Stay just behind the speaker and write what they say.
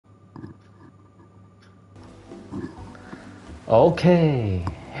Okay,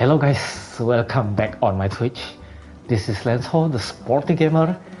 hello guys, welcome back on my Twitch. This is Lenso, the Sporty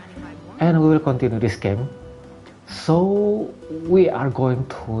Gamer, and we will continue this game. So, we are going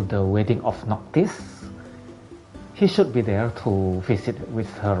to the wedding of Noctis. He should be there to visit with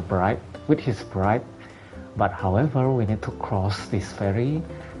his bride. But however, we need to cross this ferry,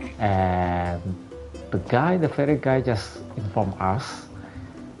 and the ferry guy just informed us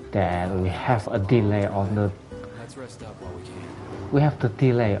that we have a delay on the Rest up while we can. We have to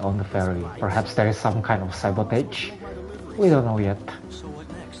delay on the ferry. Perhaps there is some kind of sabotage. We don't know yet. So what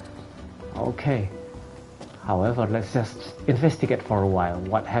next? Okay. However, let's just investigate for a while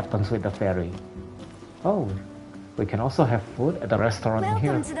what happens with the ferry. Oh, we can also have food at the restaurant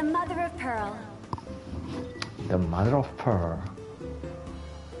here. Welcome to the Mother of Pearl. The Mother of Pearl.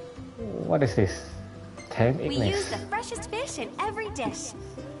 What is this? Tang We Ignis. use the freshest fish in every dish.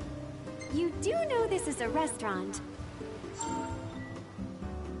 You do know this is a restaurant.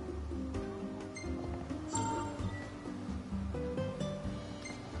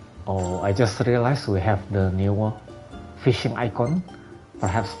 Oh, I just realized we have the new fishing icon.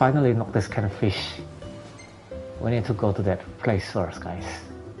 Perhaps finally Noctis can fish. We need to go to that place first, guys.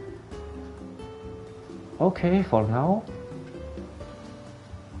 Okay, for now.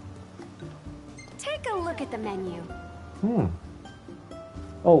 Take a look at the menu.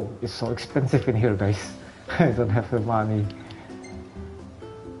 Oh, it's so expensive in here, guys. I don't have the money.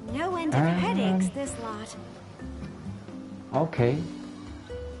 No end of headaches, this lot. Okay.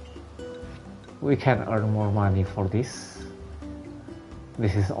 We can earn more money for this.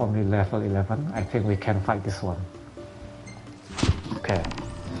 This is only level 11. I think we can fight this one. Okay.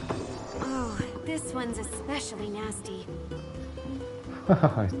 Oh, this one's especially nasty.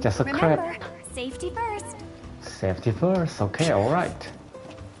 Just a Remember, crab. safety first. Safety first. Okay, alright.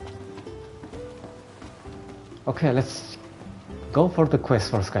 Okay, let's go for the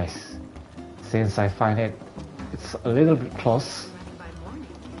quest first, guys. Since I find it's a little bit close.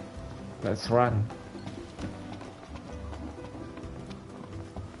 Let's run.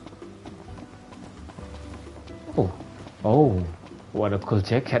 Oh, what a cool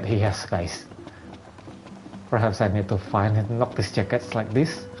jacket he has, guys. Perhaps I need to find and knock these jackets like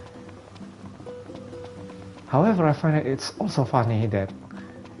this. However, I find it's also funny that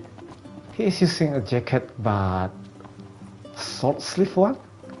he is using a jacket but short sleeve one.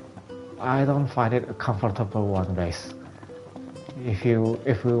 I don't find it a comfortable one, guys. If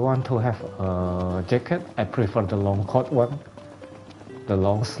we want to have a jacket, I prefer the long coat one, the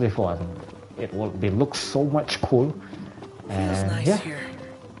long sleeve one. It will look so much cool. Feels nice yeah. here.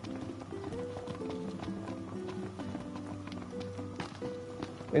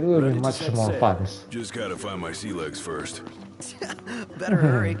 It will Ready be to much set more sail. fun. Just gotta find my sea legs first. Better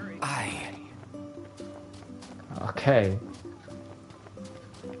hurry. Aye. Okay.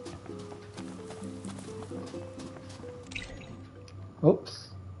 Oops.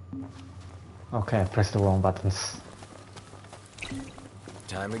 Okay, I pressed the wrong buttons.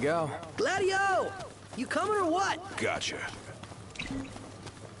 Time to go. Gladio! You coming or what? Gotcha.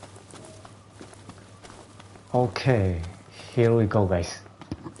 Okay, here we go, guys.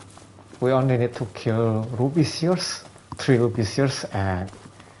 We only need to kill ruby seers, 3 ruby seers, and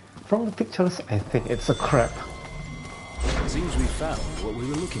from the pictures, I think it's a crab. Seems we found what we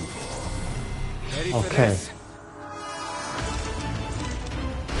were looking for. Ready for Okay. this?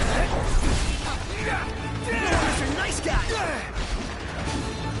 You're a nice guy!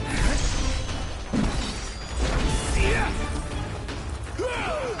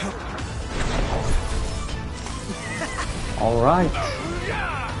 All right.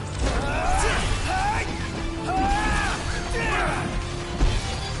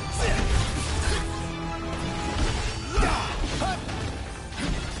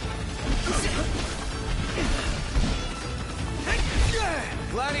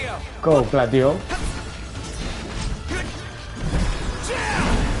 Gladio! Go, Gladio.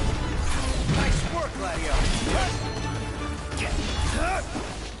 Nice work, Gladio!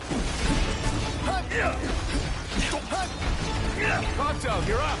 Pronto,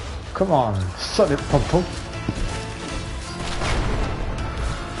 you're up! Come on, shut it, Ponto.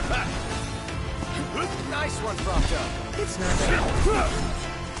 Nice one, Pronto! It's not bad.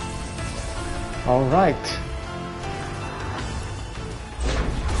 All right.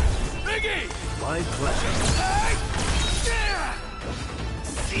 My pleasure.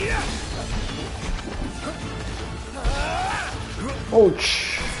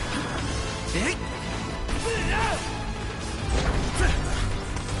 Ouch.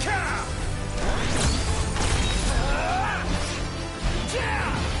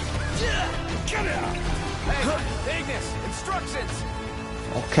 Hey, Ignis, instructions!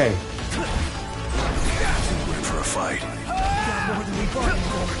 Okay. Ready for a fight. Got more than we bargained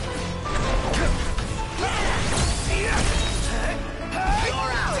for.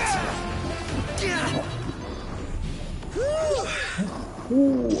 You're out.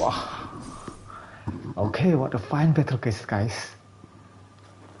 Ooh. Okay, what a fine battle case, guys.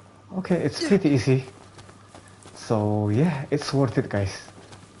 Okay, it's pretty easy. So yeah, it's worth it, guys.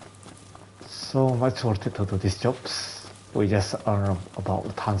 So much worth it to do these jobs. We just earn about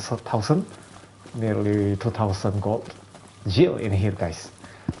 1,000, nearly 2,000 gold geo in here, guys.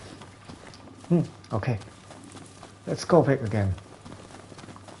 Okay, let's go back again.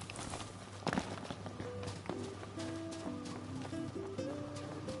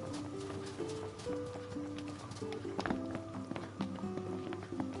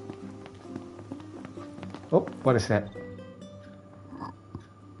 Oh, what is that?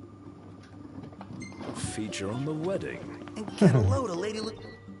 Feature on the wedding. And get a load of Lady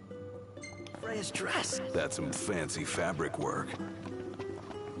Freya's dress. That's some fancy fabric work.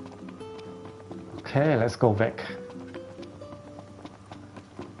 Okay, let's go back.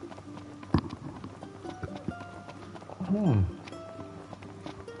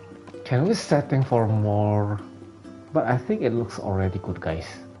 Can we setting for more? But I think it looks already good, guys.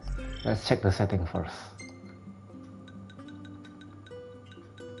 Let's check the setting first.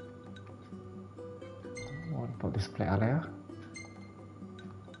 What about display area?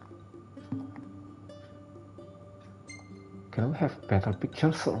 Can we have better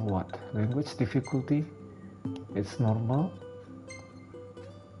pictures or what? Language difficulty? It's normal.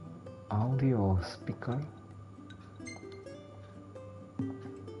 Audio speaker.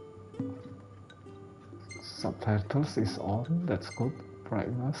 Subtitles is on, that's good.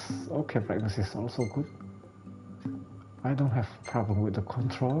 Brightness, okay, brightness is also good. I don't have problem with the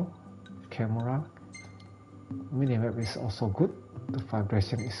control. Camera. Minimap is also good. The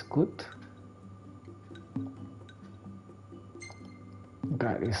vibration is good.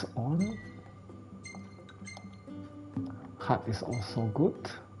 Guide is on. HUD is also good.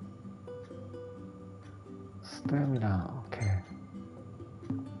 Stamina, okay.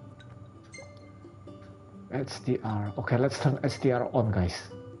 HDR, okay, let's turn HDR on, guys.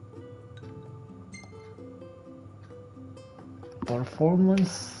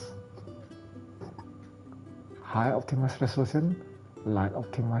 Performance, high optimized resolution, light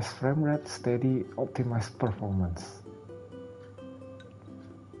optimized frame rate, steady optimized performance.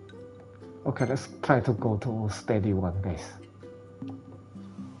 Okay, let's try to go to steady one, guys.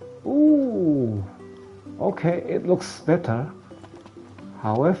 Ooh, okay, it looks better.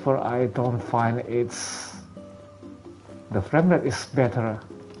 However, I don't find the frame rate is better.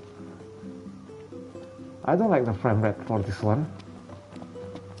 I don't like the frame rate for this one.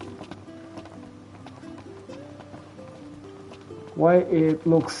 Why it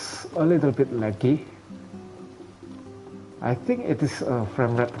looks a little bit laggy? I think it is a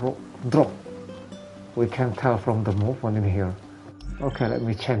frame rate drop. We can tell from the movement in here. Okay, let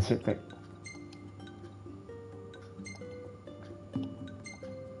me change it back.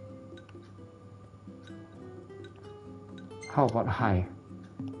 How about high?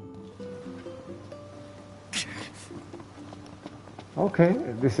 Okay,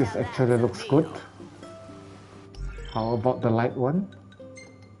 this is actually looks good. How about the light one?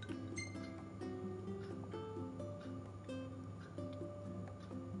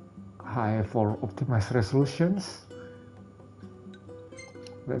 High for optimized resolutions.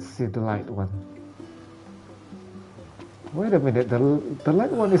 Let's see the light one. Wait a minute, the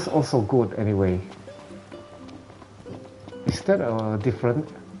light one is also good anyway. Is that different?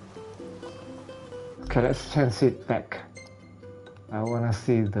 Okay, let's change it back. I wanna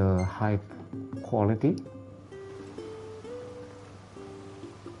see the high quality.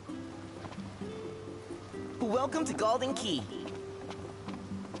 Welcome to Golden Key.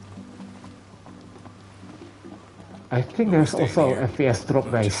 I think there's Stay also here. FPS drop,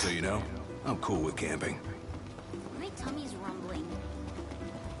 Just guys. so you know, I'm cool with camping. My tummy's rumbling.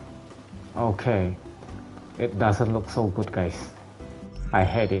 Okay, it doesn't look so good, guys. I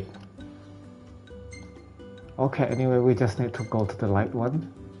hate it. Okay, anyway, we just need to go to the light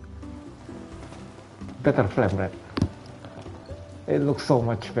one. Better frame rate. It looks so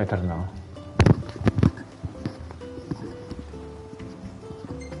much better now.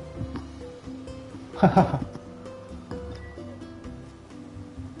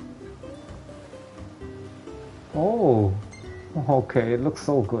 Oh, okay, it looks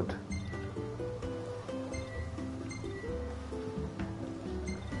so good.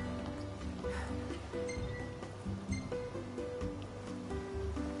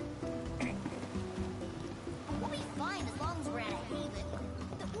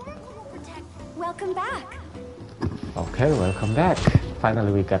 Welcome back. Okay, welcome back.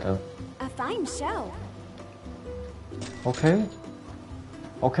 Finally we got a... A fine show. Okay.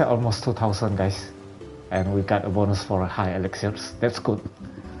 Okay, almost 2000 guys. And we got a bonus for high elixirs. That's good.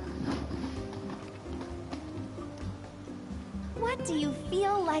 What do you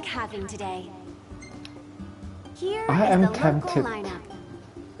feel like having today? Here I is am the local tempted. lineup.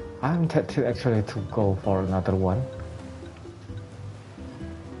 I'm tempted actually to go for another one.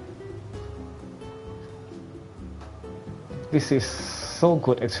 This is so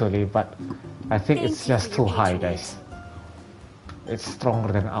good actually, but I think Thank it's you just for too your high, patronage. guys. It's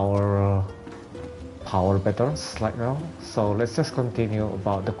stronger than our power battles right now. So let's just continue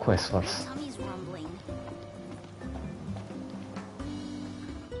about the quest first. Tummy's rumbling.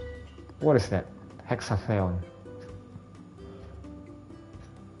 What is that? Hexatheon.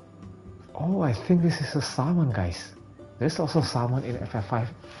 Oh, I think this is a summon, guys. There's also summon in FF5,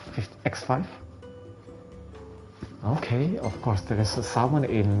 X5. Okay, of course there is a summon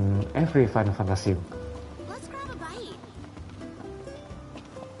in every Final Fantasy. Let's grab a bite.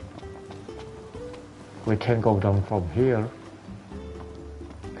 We can go down from here.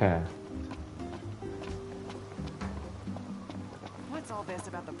 Okay. What's all this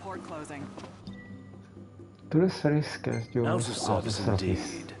about the port closing? Tourist ferry schedule Out of service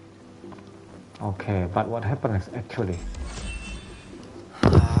indeed. Okay, but what happens actually?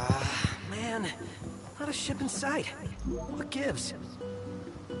 Man, not a ship in sight. What gives?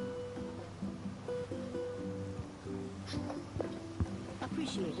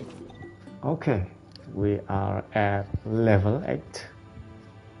 Appreciate it. Okay, we are at level 8.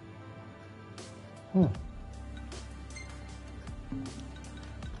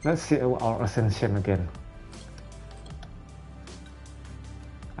 Let's see our ascension again.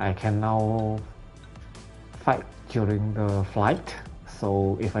 I can now fight during the flight,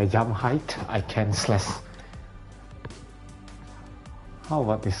 so if I jump height, I can slash. How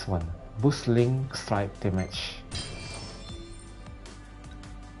about this one? Boost link strike damage.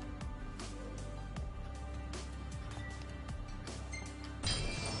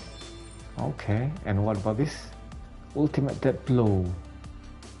 Okay, and what about this? Ultimate death blow.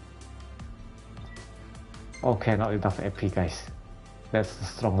 Okay, not enough AP, guys. That's the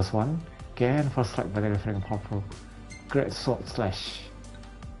strongest one. Gain first strike by delivering powerful great sword slash.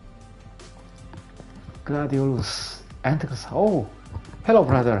 Gladiolus. Antics. Oh, hello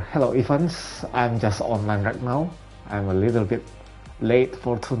brother. Hello Evans. I'm just online right now. I'm a little bit late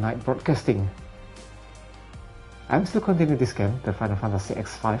for tonight broadcasting. I'm still continuing this game, the Final Fantasy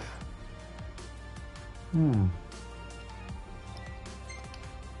X5.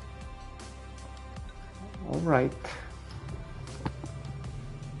 Alright.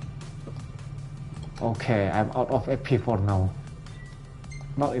 Okay, I'm out of AP for now.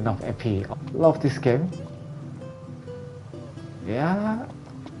 Not enough AP. Love this game. Yeah,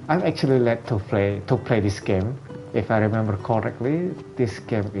 I'm actually led to play this game. If I remember correctly, this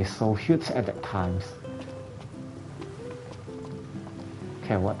game is so huge at that time.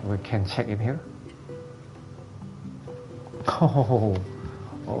 Okay, what we can check in here? Oh,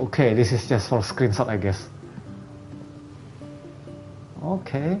 okay, this is just for screenshot, I guess.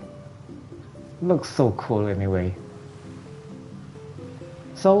 Okay, looks so cool anyway.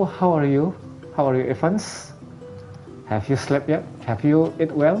 So, how are you? How are you, Evans? Have you slept yet? Have you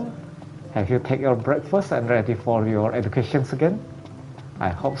eat well? Have you taken your breakfast and ready for your educations again? I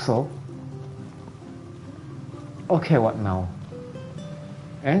hope so. Okay, what now?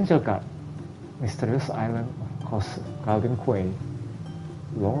 Angel Guard, mysterious island of Golden Quay.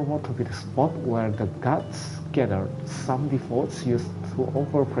 Lore to be the spot where the gods gathered. Some devotees used to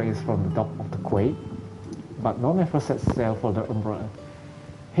offer praise from the dock of the quay, but none ever set sail for the umbrella.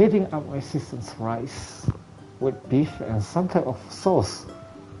 Heading up my season's rice with beef and some type of sauce.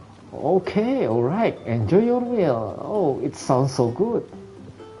 Okay, alright, enjoy your meal. Oh, it sounds so good.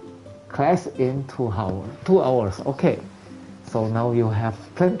 Class in 2 hours. 2 hours, okay. So now you have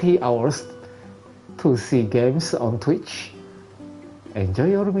plenty hours to see games on Twitch. Enjoy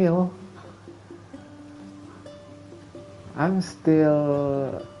your meal. I'm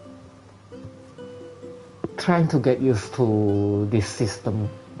still trying to get used to this system,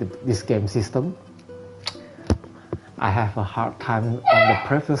 this game system. I have a hard time on the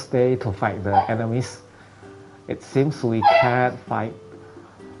previous day to fight the enemies. It seems we can't fight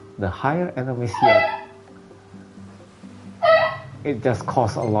the higher enemies yet. It just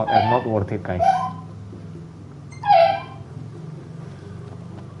costs a lot and not worth it, guys.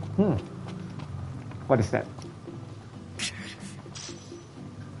 What is that?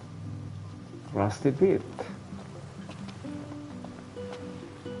 Rusty bit.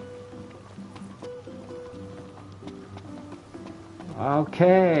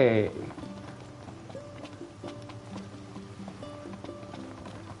 Okay.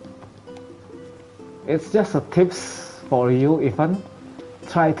 It's just a tips for you, Ivan.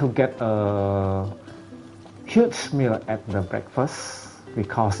 Try to get a huge meal at the breakfast,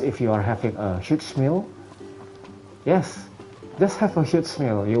 because if you are having a huge meal, yes, just have a huge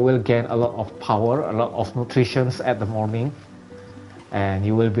meal. You will gain a lot of power, a lot of nutrition at the morning, and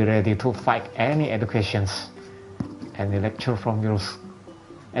you will be ready to fight any educations, any lecture from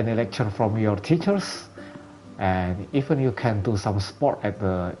your teachers, and even you can do some sport at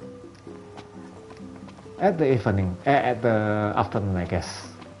the evening, at the afternoon, I guess.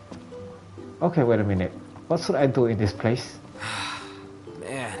 Okay, wait a minute. What should I do in this place?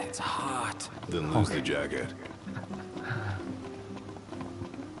 Man, it's hot. Then lose the jacket.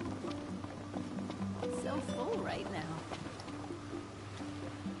 So full right now.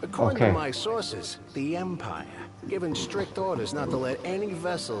 According Okay. to my sources, the Empire given strict orders not to let any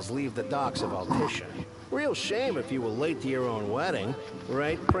vessels leave the docks of Altissia. Real shame if you were late to your own wedding,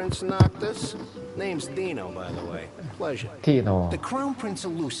 right, Prince Noctis? Name's Dino, by the way. Pleasure. Tino. The Crown Prince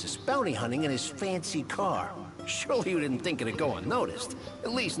of Lucis bounty hunting in his fancy car. Surely you didn't think it'd go unnoticed.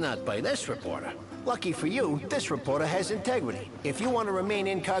 At least not by this reporter. Lucky for you, this reporter has integrity. If you want to remain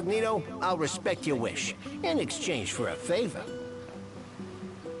incognito, I'll respect your wish. In exchange for a favor.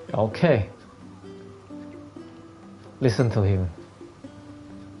 Okay. Listen to him.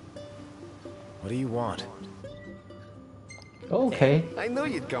 What do you want? Okay. I knew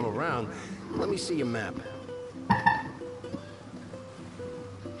you'd come around. Let me see your map.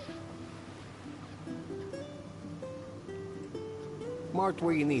 Marked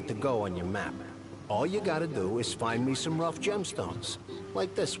where you need to go on your map. All you gotta do is find me some rough gemstones,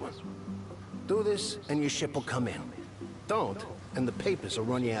 like this one. Do this, and your ship will come in. Don't, and the papers will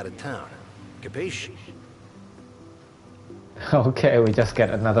run you out of town. Capiche? Okay, we just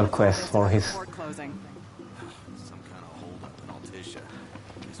get another quest for his Port closing. Some kind of holdup in Altissia.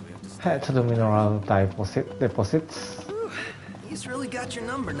 Guess we have to stay. head to the mineral deposits. He's really got your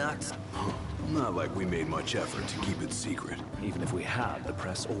number, Knox. Not like we made much effort to keep it secret. Even if we had, the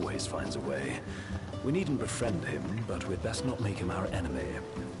press always finds a way. We needn't befriend him, but we'd best not make him our enemy.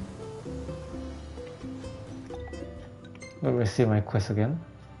 Let me see my quest again.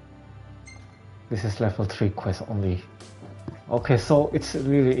 This is level 3 quest only. Okay, so it's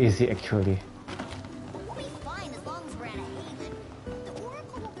really easy actually. We'll be fine as long as we're in a haven. The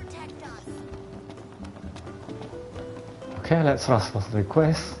Oracle will protect us. Okay, let's rush for the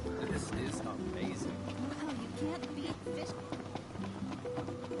quest. This is amazing. Wow, you can't beat fish.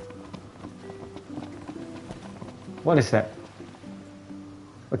 What is that?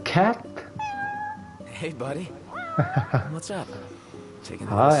 A cat? Hey, buddy. What's up? Taking a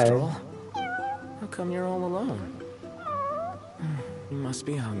Hi. little stroll? How come you're all alone? You must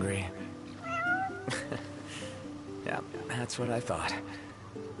be hungry. Yeah, that's what I thought.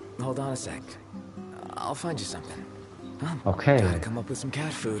 Hold on a sec. I'll find you something. Okay. Gotta come up with some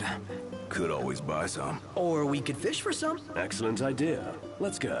cat food. Could always buy some. Or we could fish for some. Excellent idea.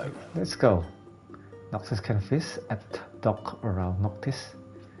 Let's go. Let's go. Noctis can fish at dock around Noctis.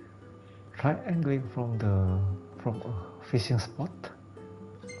 Try angling from a fishing spot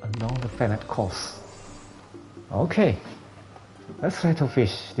along the planet coast. Okay, let's try to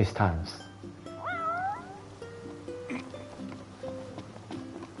fish this time.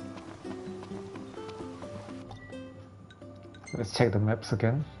 Let's check the maps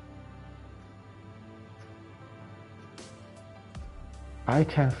again. I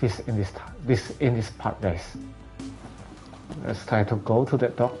can fish in this part, guys. Let's try to go to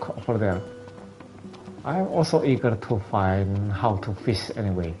that dock over there. I'm also eager to find how to fish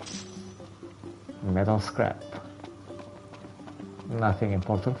anyway. Metal scrap. Nothing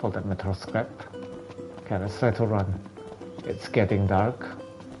important for that metal scrap. Okay, let's try to run. It's getting dark.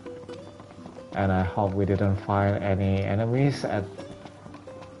 And I hope we didn't find any enemies at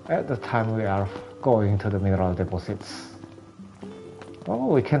the time we are going to the mineral deposits. Oh,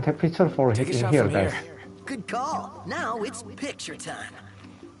 we can take picture for Take a in shot here, from guys. here. Good call. Now it's picture time.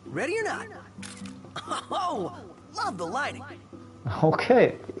 Ready or not? Oh, love the lighting.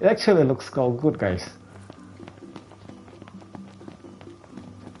 Okay, it actually looks so good, guys.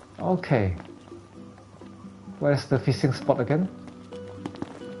 Okay, where's the fishing spot again?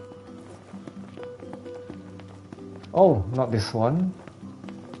 Oh, not this one.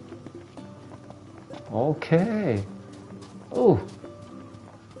 Okay. Oh.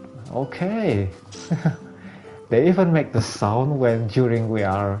 Okay. They even make the sound when during we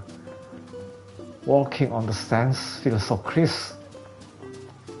are walking on the sands feel so crisp.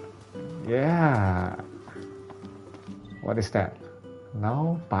 Yeah. What is that?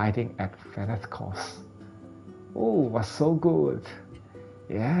 Now biting at Venice cost. Oh, was so good.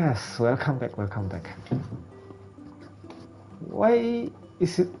 Yes, welcome back, welcome back. Why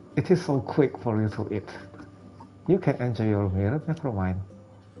is it is so quick for you to eat? You can enjoy your meal, never mind.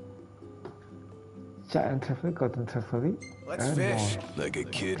 Giant traffic, golden traffic, Let's and fish. more. Like a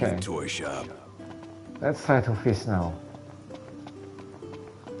kid Okay. in a toy shop. Let's try to fish now.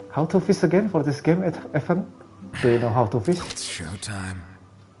 How to fish again for this game, Evan? Do you know how to fish? It's showtime.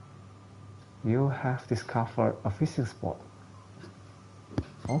 You have discovered a fishing spot.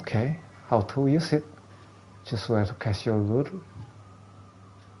 Okay, how to use it? Just where to catch your lure.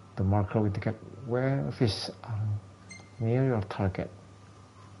 The marker will indicate where fish are near your target.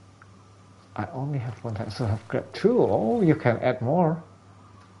 I only have one time, so I have grabbed 2. Oh, you can add more.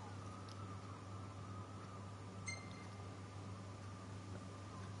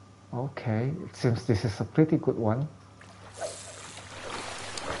 Okay, it seems this is a pretty good one.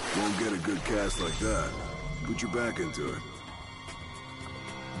 Won't get a good cast like that. Put your back into it.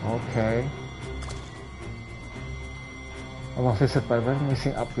 Okay. Almost visit by when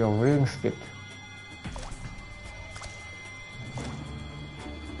mixing up your reeling speed.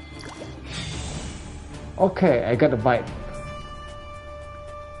 Okay, I got a bite.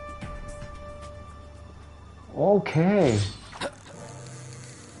 Okay.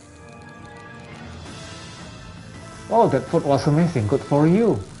 Oh, that food was amazing. Good for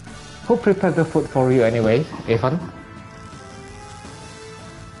you. Who prepared the food for you anyway, Evan?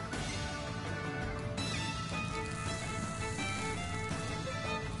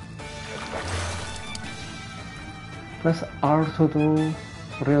 Press R to do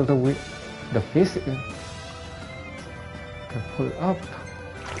reel the fish in. Can pull it up.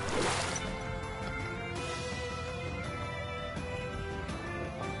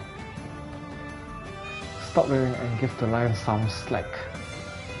 Stop reeling and give the line some slack.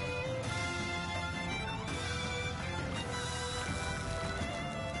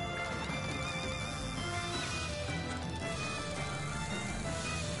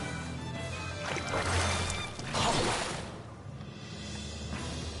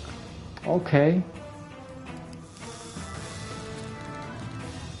 Okay.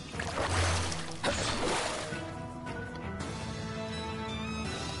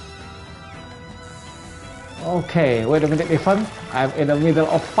 Okay, wait a minute, Evan. I'm in the middle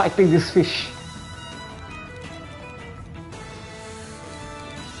of fighting this fish.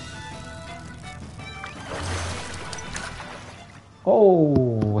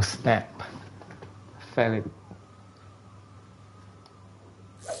 Oh, snap. Fail it.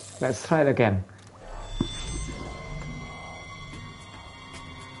 Let's try it again.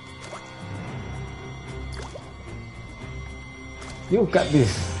 You got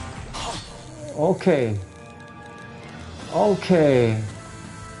this. Okay. Okay.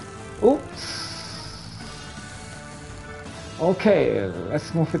 Oops. Okay,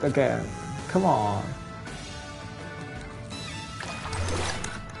 let's move it again. Come on.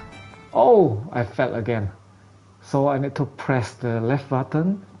 Oh, I fell again. So I need to press the left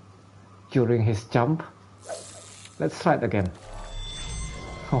button during his jump. Let's try it again.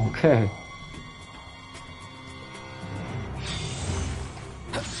 Okay.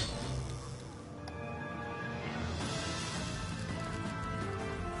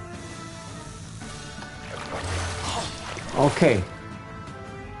 Okay.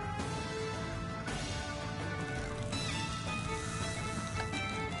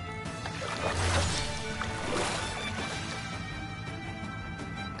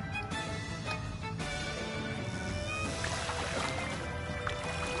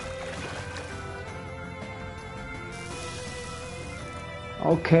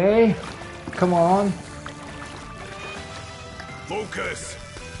 Okay. Come on. Focus!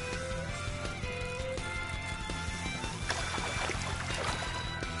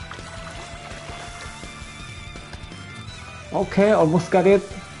 Okay, almost got it.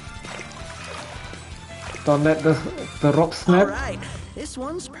 Don't let the rope snap. All right, this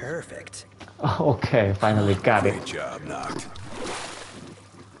one's perfect. Okay, finally got it. Great job, Noct.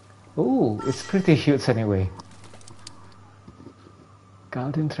 Ooh, it's pretty huge anyway.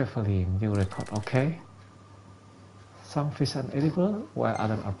 Garden traveling, new record, okay. Some fish are edible, while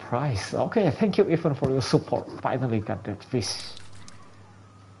others are prized. Okay, thank you Evan for your support. Finally got that fish.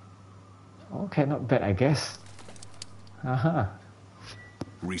 Okay, not bad I guess. Uh-huh.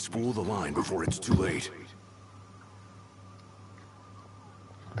 Respool the line before it's too late.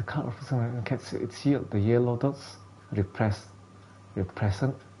 The color of the indicates its yield. The yellow dots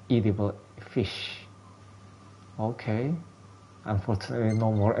represent edible fish. Okay. Unfortunately,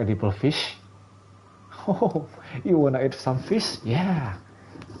 no more edible fish. Oh, you wanna eat some fish? Yeah,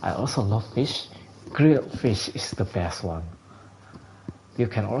 I also love fish. Grilled fish is the best one. You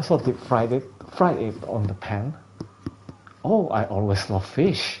can also deep fry it on the pan. Oh, I always love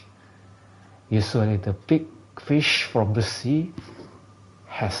fish. Usually the big fish from the sea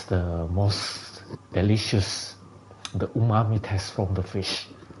has the most delicious, the umami taste from the fish.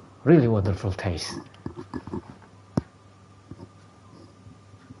 Really wonderful taste.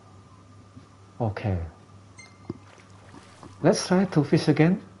 Okay. Let's try to fish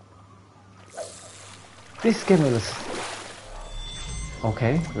again. This game is...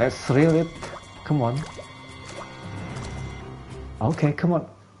 Okay, let's reel it. Come on. Okay, come on.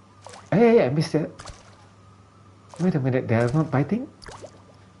 Hey, I missed it. Wait a minute, they are not biting?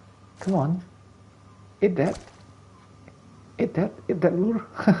 Come on. Eat that. Eat that lure.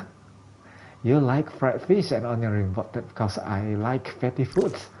 You like fried fish and onion ring, but that's because I like fatty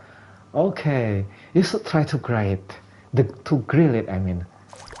foods. Okay, you should try to grill it. To grill it, I mean.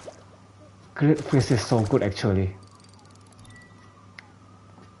 Grilled fish is so good actually.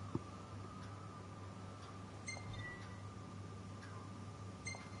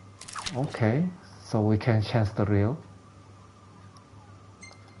 Okay, so we can change the reel.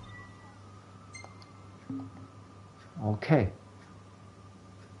 Okay.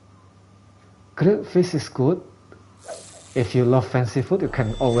 Grilled fish is good. If you love fancy food, you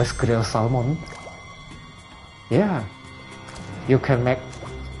can always grill salmon. Yeah, you can make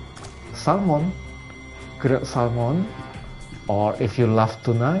salmon, grilled salmon, or if you love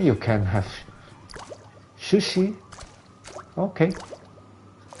tuna, you can have sushi. Okay,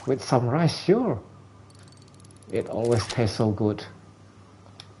 with some rice, sure. It always tastes so good.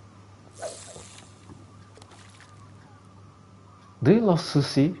 Do you love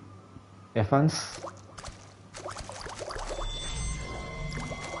sushi, Evans?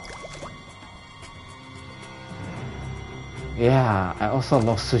 Yeah, I also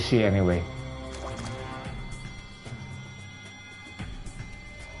love sushi anyway.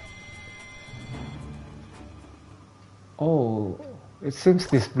 Oh, it seems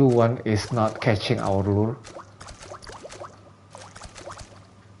this blue one is not catching our lure.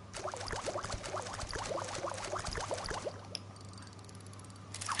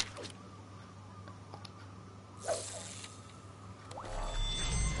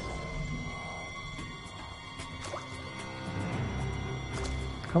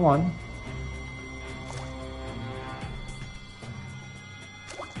 Come on.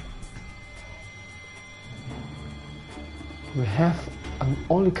 We have an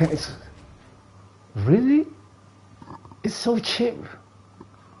all you can. It's really? It's so cheap.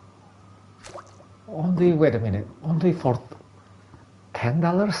 Only, wait a minute, only for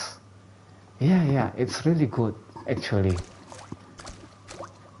 $10? Yeah, it's really good actually.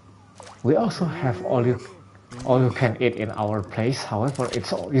 We also have all you can eat in our place. However,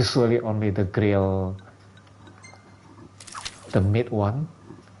 it's usually only the grill, the meat one.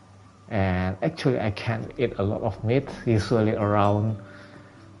 And actually I can eat a lot of meat, usually around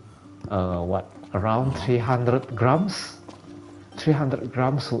around 300 grams. 300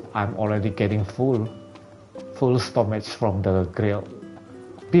 grams, I'm already getting full stomach from the grilled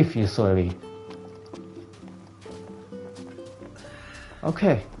beef usually.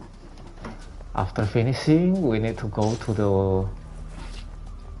 Okay, after finishing, we need to go to the...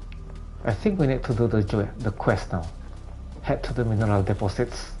 I think we need to do the quest now. Head to the mineral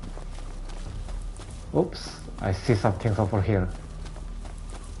deposits. Oops, I see something over here.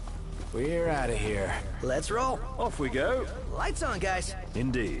 We're out of here. Let's roll. Off we go. Lights on, guys.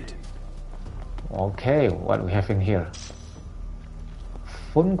 Indeed. Okay, what we have in here?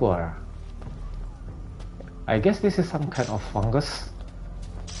 Fungur. I guess this is some kind of fungus.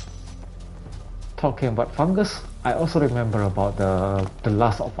 Talking about fungus, I also remember about the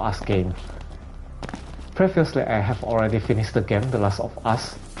Last of Us game. Previously, I have already finished the game, The Last of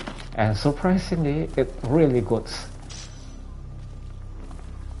Us, and surprisingly, it's really good.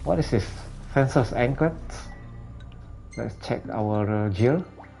 What is this? Fencer's anklet. Let's check our gear.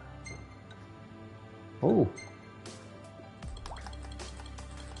 Oh.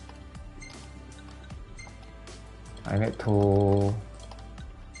 I need to...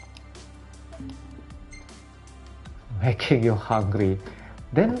 Making you hungry.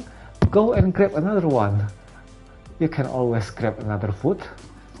 Then go and grab another one. You can always grab another food.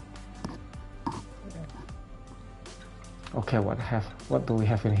 Okay, what do we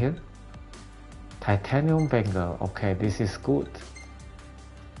have in here? Titanium bangle. Okay, this is good.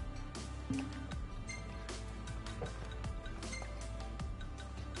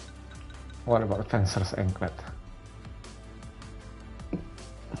 What about fencer's anklet?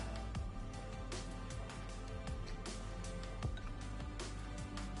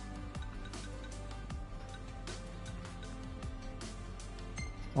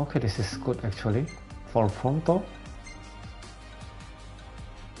 Okay, this is good actually for Pronto.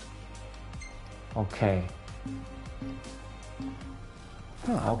 Okay.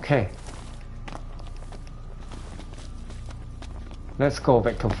 Okay. Let's go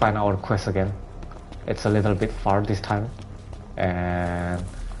back to find our quest again. It's a little bit far this time. And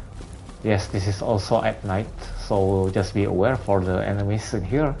yes, this is also at night, so just be aware for the enemies in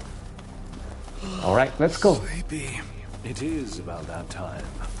here. Alright, let's go. Sleepy. It is about that time.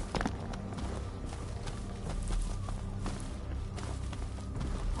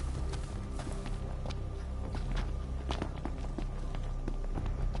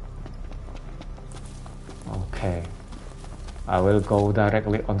 Okay. I will go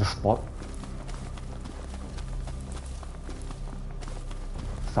directly on the spot.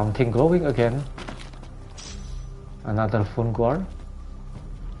 Something glowing again. Another Funguar.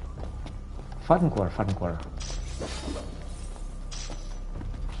 Funguar.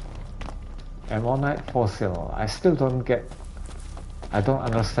 Ammonite fossil. I still don't get... I don't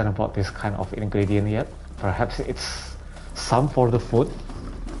understand about this kind of ingredient yet. Perhaps it's some for the food.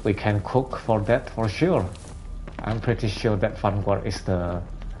 We can cook for that for sure. I'm pretty sure that Funguar is the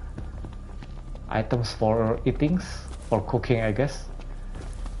items for eatings, for cooking, I guess.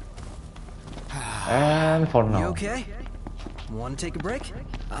 And for now. You okay? Want to take a break?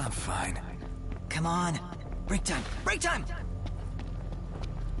 I'm fine. Come on. Break time. Break time!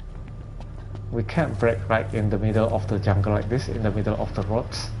 We can't break right in the middle of the jungle like this, in the middle of the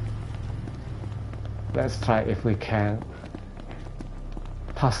roads. Let's try if we can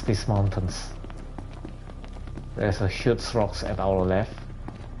pass these mountains. There's a huge rocks at our left.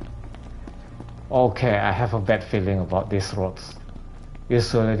 Okay, I have a bad feeling about these roads.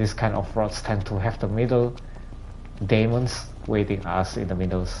 Usually this kind of roads tend to have the middle demons waiting us in the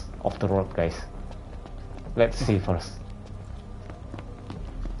middle of the road, guys. Let's see first.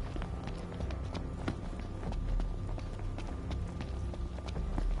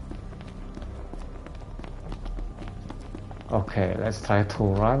 Okay, let's try to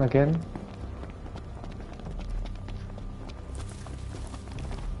run again.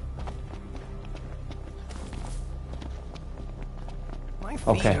 My feet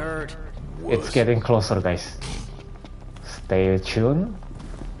Okay. hurt. It's getting closer, guys. Stay tuned,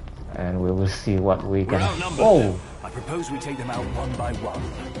 and we will see what we We're can. outnumbered. Oh, I propose we take them out one by one.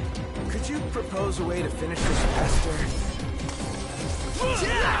 Could you propose a way to finish this faster?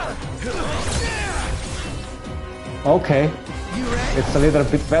 okay. You ready? It's a little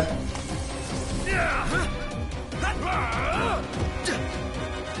bit bad.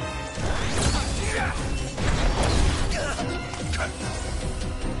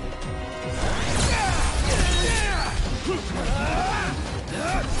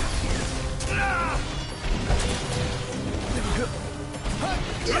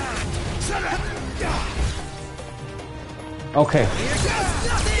 Okay.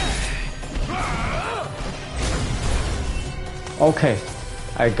 Okay.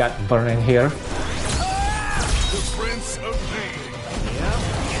 I got burned in here. The Prince of Pain.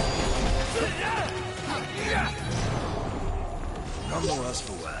 Nonetheless,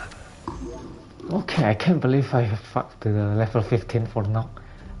 for what? Okay, I can't believe I have fucked the level 15 for now.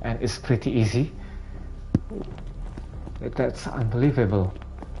 And it's pretty easy. That's unbelievable.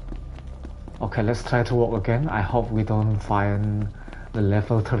 Okay, let's try to walk again. I hope we don't find the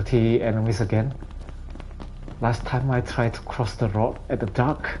level 30 enemies again. Last time I tried to cross the road at the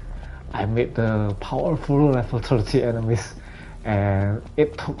dark, I met the powerful level 30 enemies, and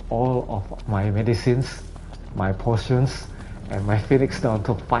it took all of my medicines, my potions, and my phoenix down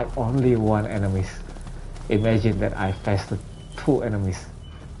to fight only one enemy. Imagine that I faced two enemies.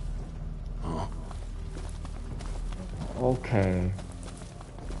 Okay.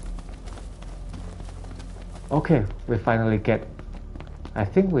 Okay, we finally get... I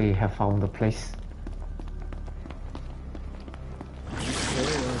think we have found the place.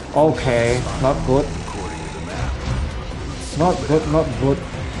 Okay, not good. Not good, not good.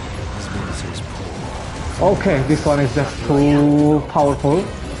 Okay, this one is just too powerful.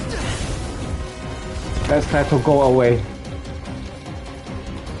 Let's try to go away.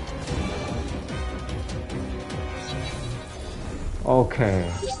 Okay.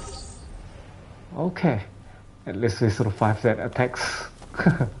 Okay. At least we survived that attacks.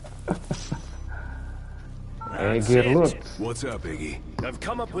 Hey, gear loot. What's up, Iggy? I've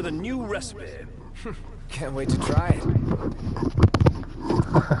come up with a new recipe. Can't wait to try it.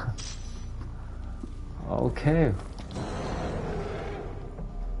 Okay.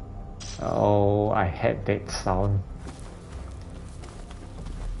 Oh, I hate that sound.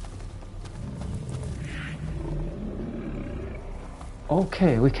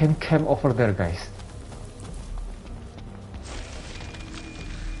 Okay, we can camp over there, guys.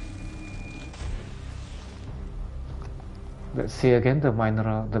 Let's see again the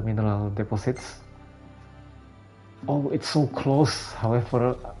mineral deposits. Oh, it's so close.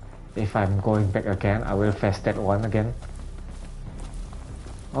 However, if I'm going back again, I will face that one again.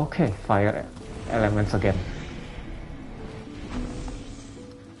 Okay, fire elements again.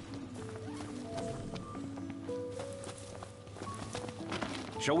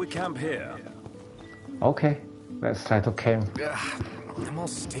 Shall we camp here? Okay, let's try to camp. Ugh, I'm all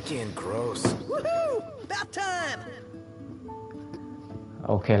sticky and gross. Woohoo! About time!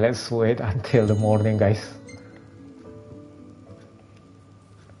 Okay, let's wait until the morning, guys.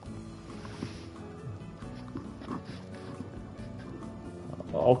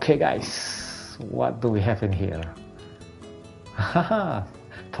 Okay, guys, what do we have in here? Haha,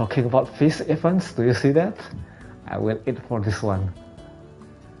 talking about fish events, do you see that? I will eat for this one.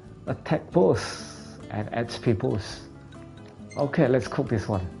 Attack boost and HP boost. Okay, let's cook this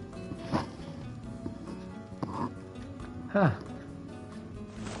one. Huh.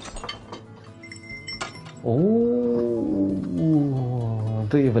 Oh,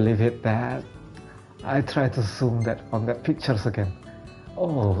 do you believe it that I try to zoom that on that pictures again?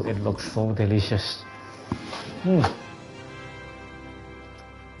 Oh, it looks so delicious.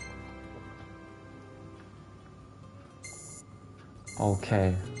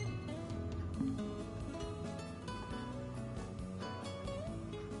 Okay.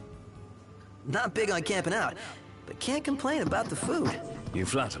 Not big on camping out, but can't complain about the food. You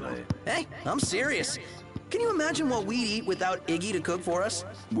flatter me. Hey, I'm serious. Can you imagine what we'd eat without Iggy to cook for us?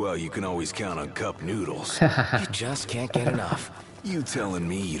 Well, you can always count on cup noodles. You just can't get enough. You telling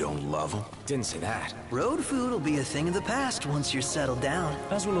me you don't love them? Didn't say that. Road food will be a thing of the past once you're settled down.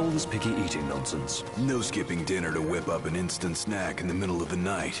 As will all this picky eating nonsense. No skipping dinner to whip up an instant snack in the middle of the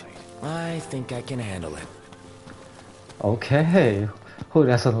night. I think I can handle it. Okay, who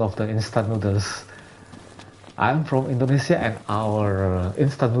doesn't love the instant noodles? I'm from Indonesia and our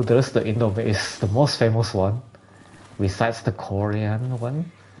instant noodles, the Indomie, is the most famous one, besides the Korean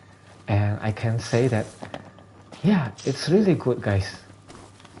one. And I can say that, yeah, it's really good, guys.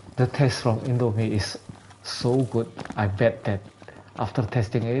 The taste from Indomie is so good. I bet that after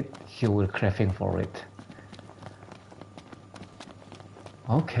tasting it, you will craving for it.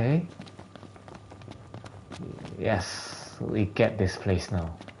 Okay. Yes, we get this place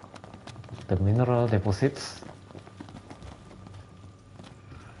now. The mineral deposits.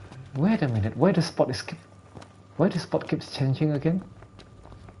 Wait a minute, why the spot keeps changing again?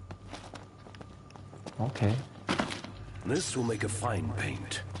 Okay. This will make a fine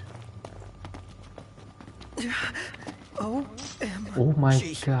paint. Oh my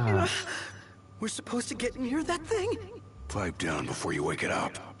god. We're supposed to get near that thing? Pipe down before you wake it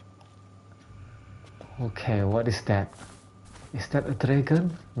up. Okay, what is that? Is that a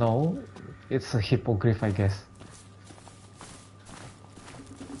dragon? No, it's a hippogriff, I guess.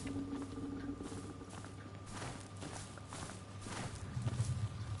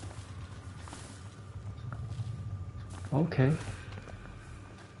 Okay.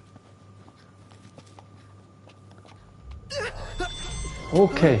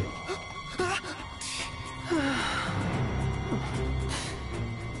 Okay.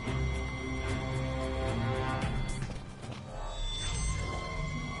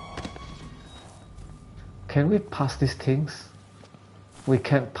 Can we pass these things? We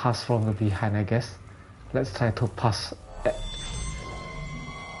can't pass from the behind, I guess. Let's try to pass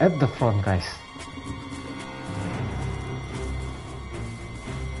at the front, guys.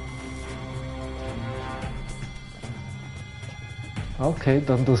 Okay,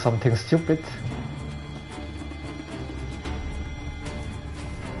 don't do something stupid.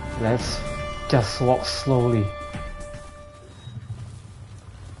 Let's just walk slowly.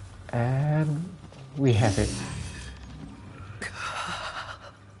 And we have it.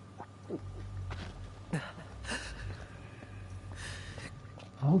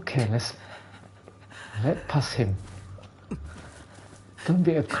 Okay, let's pass him. Don't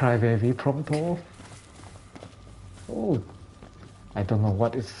be a crybaby, Prompto. Oh, I don't know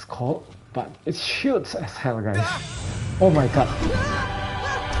what it's called, but it shoots as hell, guys. Oh my god.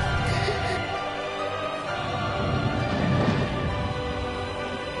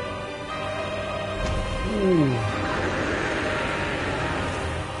 Ooh.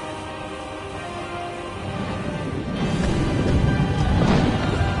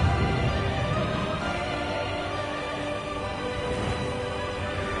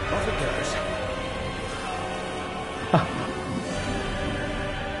 Off it goes.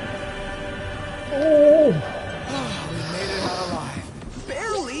 Oh. We made it out alive.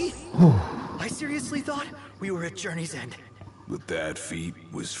 I seriously thought we were at Journey's End. But that feat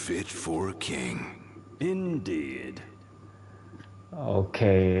was fit for a king. Indeed.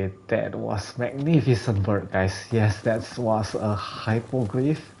 Okay, that was magnificent bird, guys. Yes, that was a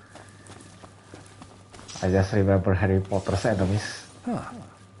hippogriff. I just remember Harry Potter's enemies.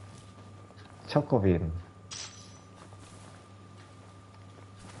 Chocobin.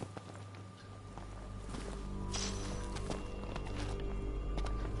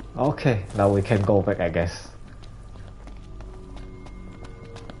 Okay, now we can go back, I guess.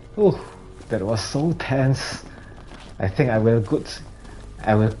 Ooh, that was so tense. I think I will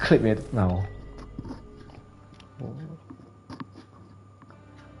clip it now.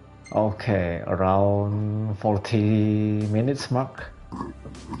 Okay, around 40 minutes mark.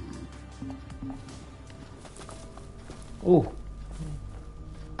 Ooh,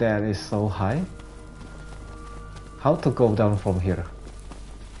 that is so high. How to go down from here?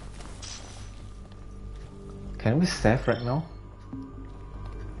 Can we save right now?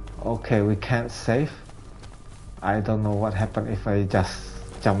 Okay, we can't save. I don't know what happened if I just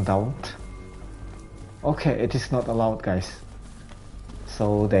jump down. Okay, it is not allowed, guys.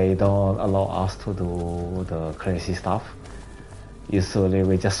 So they don't allow us to do the crazy stuff. Usually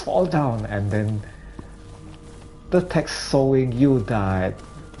we just fall down and then the text showing you died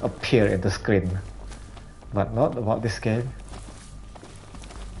appear in the screen. But not about this game.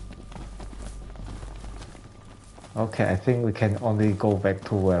 Okay, I think we can only go back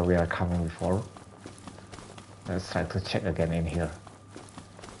to where we are coming before. Let's try to check again in here.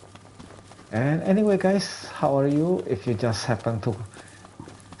 And anyway guys, how are you? If you just happen to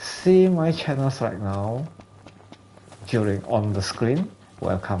see my channels right now on the screen,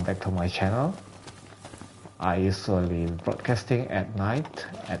 welcome back to my channel. I usually broadcasting at night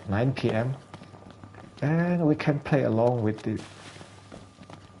at 9 p.m. and we can play along with it.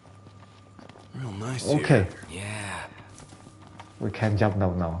 Real nice Okay. here. Yeah. We can jump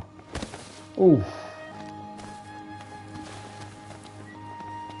down now. Ooh.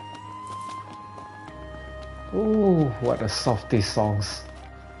 Ooh, what a softy songs.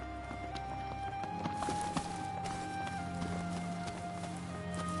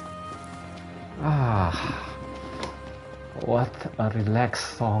 Ah, what a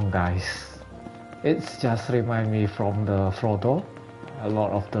relaxed song, guys. It's just remind me from the Frodo, a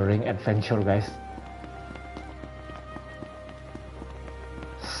Lord of the Ring adventure, guys.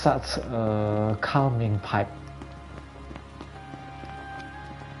 Such a calming pipe.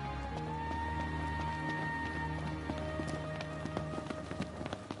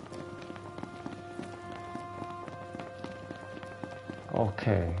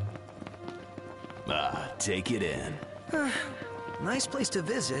 Okay. Take it in. Nice place to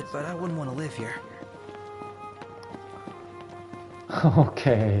visit, but I wouldn't want to live here.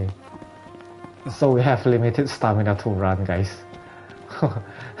 Okay. So we have limited stamina to run, guys.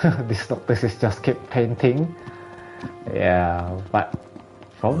 This is just keep painting. Yeah, but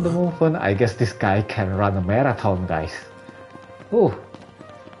from the movement, I guess this guy can run a marathon, guys. Ooh.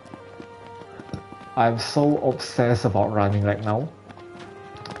 I'm so obsessed about running right now.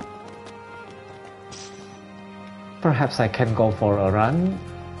 Perhaps I can go for a run.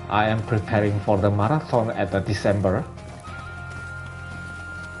 I am preparing for the marathon at the December.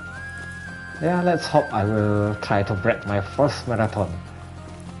 Yeah, let's hope I will try to break my first marathon.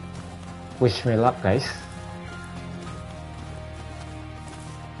 Wish me luck, guys.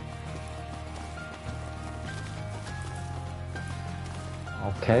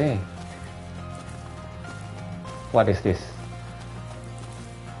 Okay. What is this?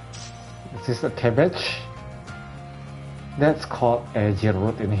 Is this a cabbage? That's called a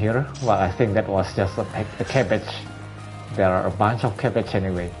root in here. Well, I think that was just a cabbage. There are a bunch of cabbage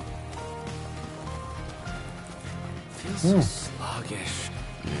anyway. Feels so sluggish.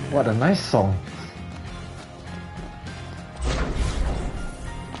 What a nice song.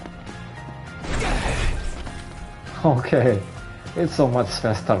 Okay, it's so much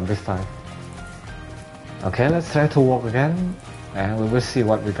faster this time. Okay, let's try to walk again and we will see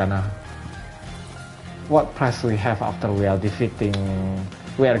what what price we have after we are giving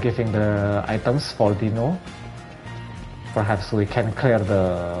the items for Dino. Perhaps we can clear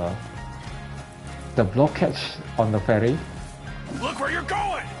the blockage on the ferry. Look where you're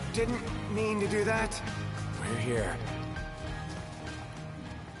going! Didn't mean to do that. We're here.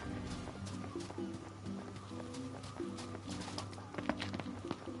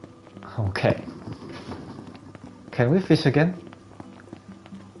 Okay. Can we fish again?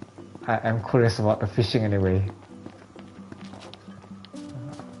 I am curious about the fishing anyway.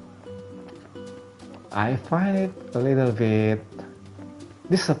 I find it a little bit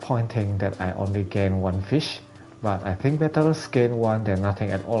disappointing that I only gain one fish, but I think better gain one than nothing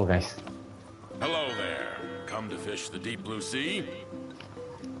at all, guys. Hello there. Come to fish the deep blue sea?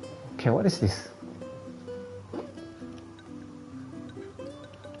 Okay, what is this?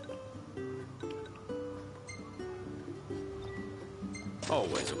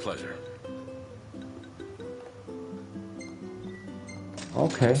 Always a pleasure.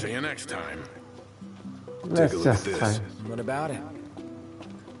 Okay, See you next time. let's just try. What about it?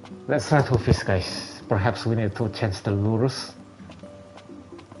 Let's try to fish, guys. Perhaps we need to change the lures.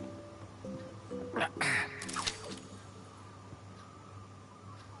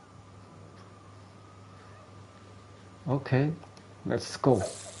 Okay, let's go.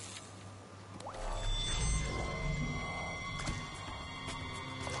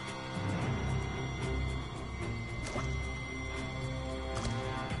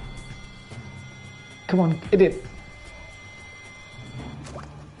 Come on, eat it.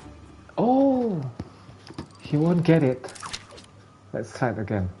 Oh, he won't get it. Let's try it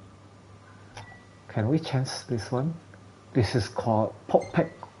again. Can we change this one? This is called Pop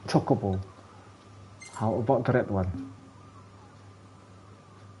Pack Chocobo. How about the red one?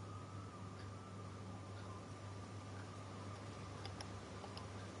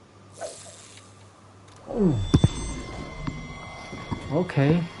 Ooh.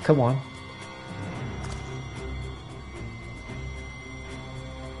 Okay, come on.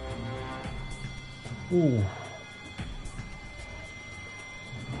 Ooh.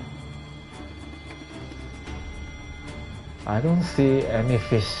 I don't see any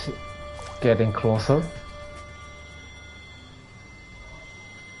fish getting closer.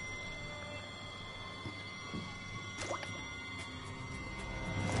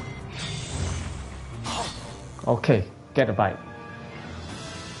 Okay, get a bite.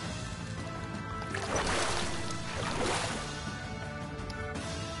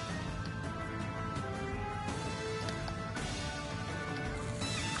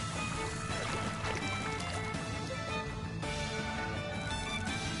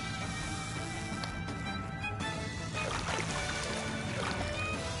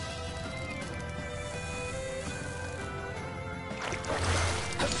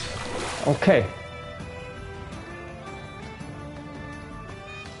 Okay.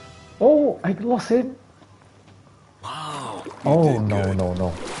 Oh, I lost it. Wow. Oh,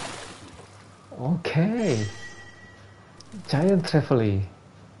 no. Okay. Giant trevally.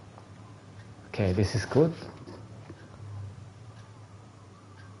 Okay, this is good.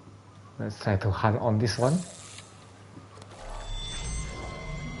 Let's try to hunt on this one.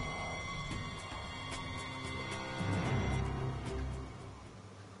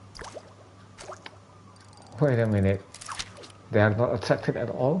 Wait a minute. They are not attracted at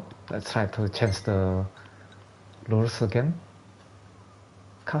all. Let's try to change the lures again.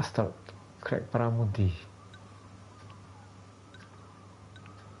 Custard, Craig Paramundi.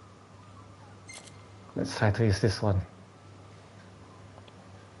 Let's try to use this one.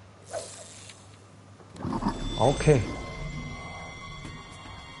 Okay.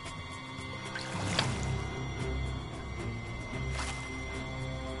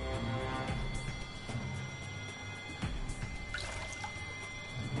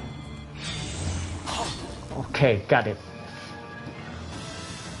 Okay, got it.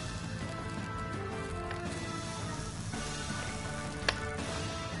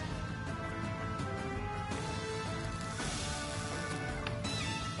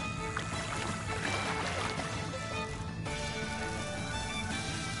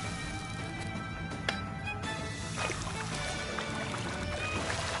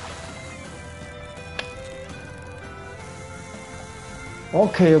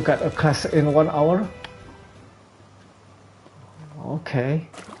 Okay, you got a class in 1 hour. Okay,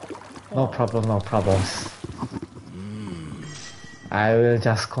 no problem, no problems. I will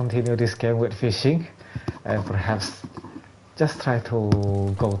just continue this game with fishing and perhaps just try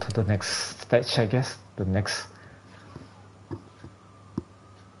to go to the next stage, I guess,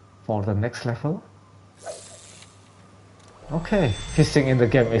 for the next level. Okay, fishing in the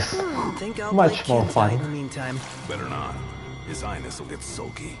game is Think I'll much play more Ken fun. in the meantime. Better not. His Highness will get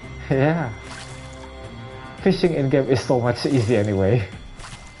sulky. Yeah. Fishing in game is so much easy anyway.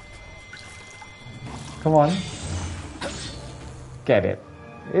 Come on. Get it.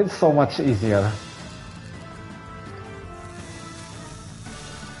 It's so much easier.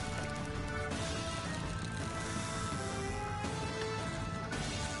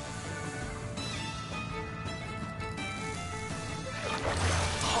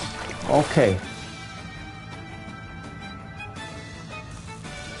 Okay.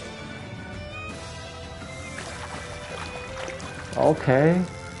 Okay.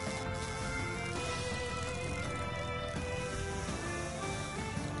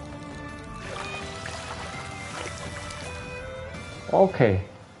 Okay.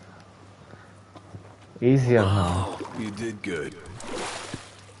 Easier now. You did good.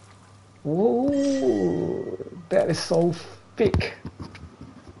 Whoa, that is so big.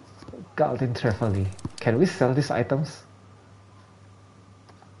 Golden Trevally. Can we sell these items?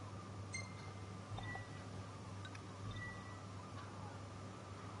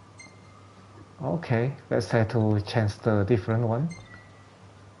 Okay, let's try to change the different one.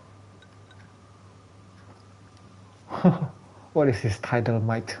 What is this tidal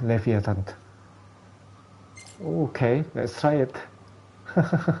might Leviathan? Okay, let's try it.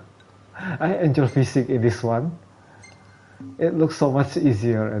 I enjoy fishing in this one. It looks so much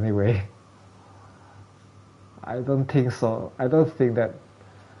easier anyway. I don't think so. I don't think that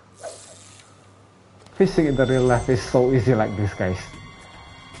fishing in the real life is so easy like this, guys.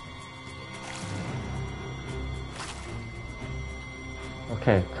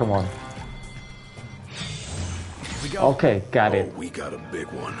 Okay, come on. Okay, got it. We got a big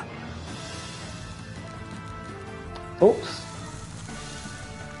one. Oops.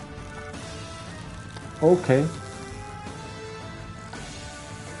 Okay.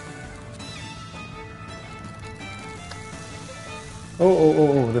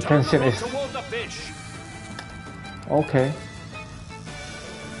 Oh, the tension is... Okay.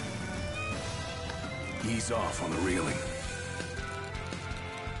 Ease off on the reeling.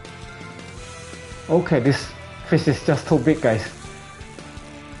 Okay, this fish is just too big, guys.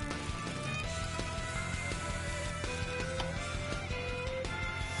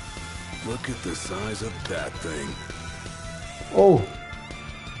 Look at the size of that thing. Oh,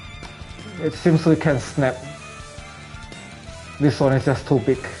 it seems we can snap. This one is just too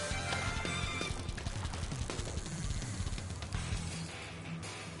big.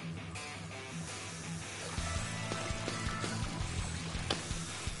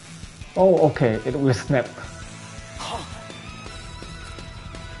 Oh, okay, it will snap.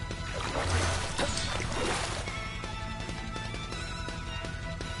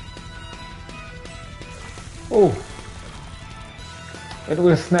 Oh, it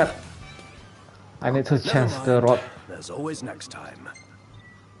will snap. I need to change the rod. There's always next time.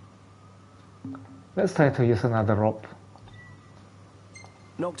 Let's try to use another rope.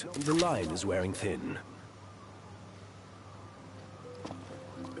 Noct, the line is wearing thin.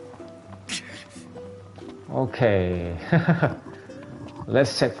 Okay.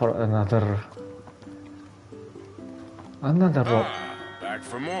 Let's check for another rope. Back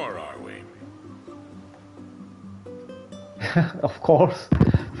for more, are we? Of course,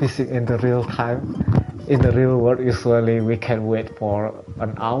 fishing in the real time. In the real world, usually we can wait for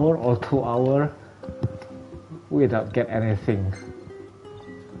an hour or 2 hours without get anything.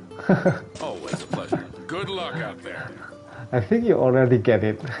 Always a pleasure. Good luck out there. I think you already get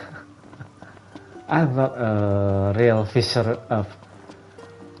it. I'm not a real fisher of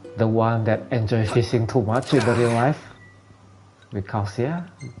the one that enjoy fishing too much in the real life, because yeah,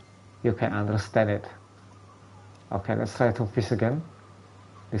 you can understand it. Okay, let's try to fish again.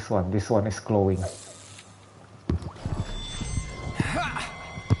 This one is glowing.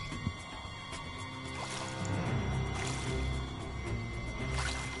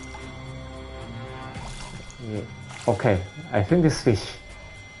 Yeah. Okay, I think this fish.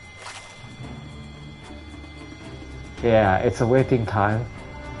 Yeah, it's a waiting time.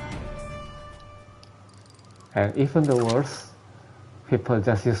 And even the worst, people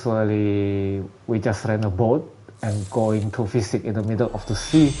just usually, we just rent a boat and going to fishing in the middle of the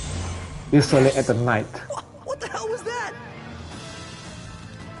sea, usually at the night. What the hell was that?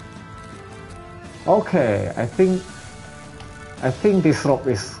 Okay, I think this rope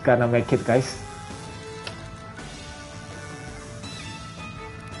is gonna make it, guys.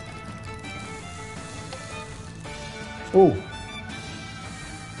 Oh.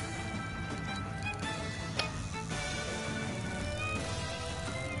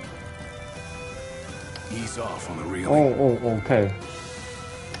 Ease off on the reeling. Oh, okay.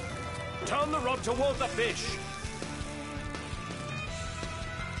 Turn the rod toward the fish.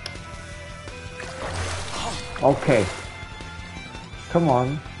 Okay. Come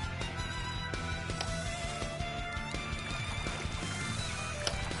on.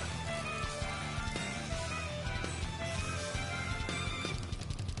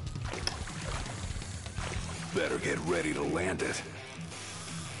 Better get ready to land it.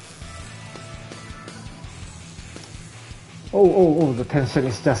 Oh, the tension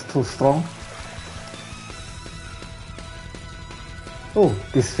is just too strong. Oh,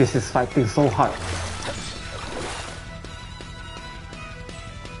 this fish is fighting so hard.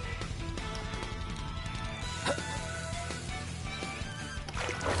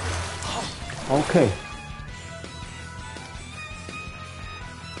 Okay.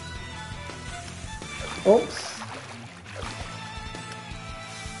 Oops.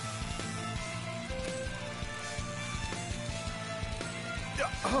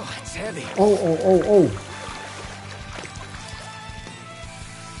 Oh, it's heavy. Oh, oh, oh, oh.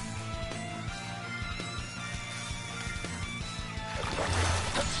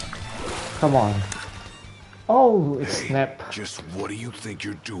 Come on. Oh, it snapped. Just what do you think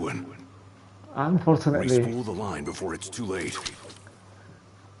you're doing? Unfortunately. Respool the line before it's too late.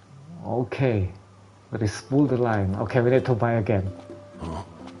 Okay. Respool the line. Okay, we need to buy again. Huh?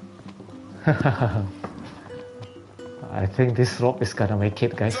 I think this rope is gonna make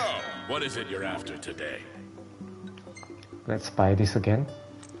it, guys. So, what is it you're after today? Let's buy this again.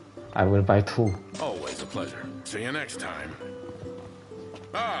 I will buy 2. Always a pleasure. See you next time.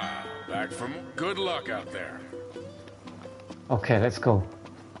 Ah, back from good luck out there. Okay, let's go.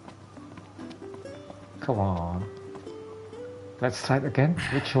 Come on. Let's try it again.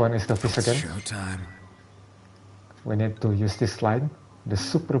 Which one is the fish again? Showtime. We need to use this line. The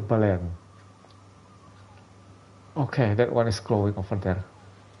super balloon. Okay, that one is glowing over there.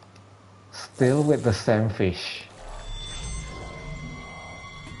 Still with the same fish.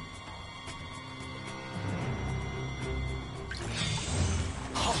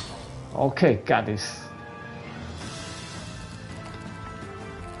 Okay, got this.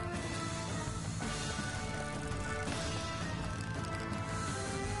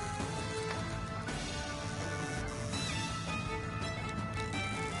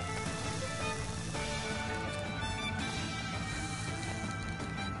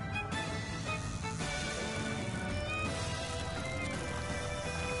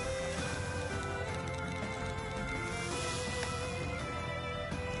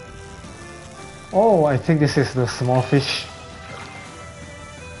 Oh, I think this is the small fish.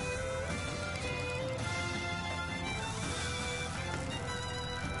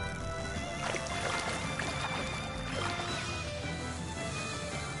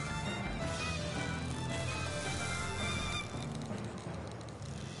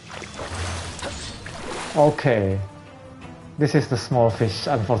 Okay, this is the small fish,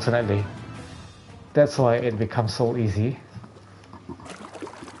 unfortunately. That's why it becomes so easy.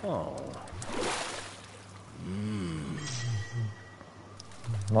 Oh.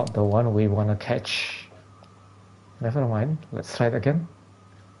 Not the one we want to catch. Never mind, let's try it again.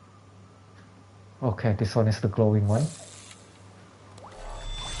 Okay, this one is the glowing one.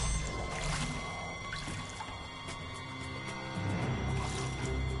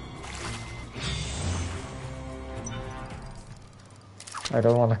 I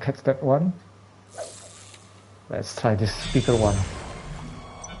don't want to catch that one. Let's try this bigger one.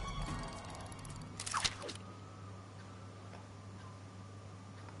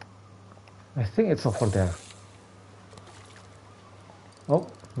 I think it's over there. Oh,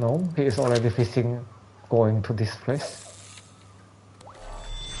 no, he is already fishing, going to this place.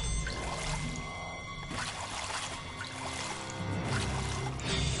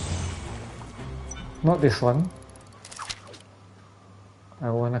 Not this one. I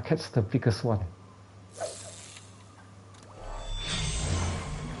wanna catch the biggest one.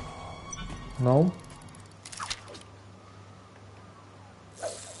 No.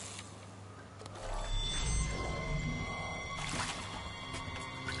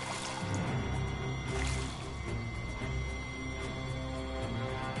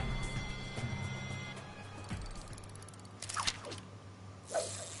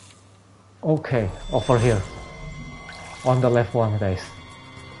 Okay, over here. On the left one, guys.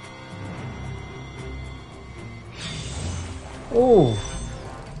 Oh,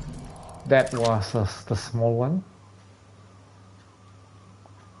 that was the small one.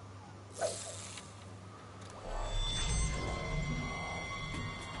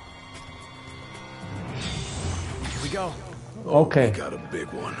 Here we go. Oh, Okay. we got a big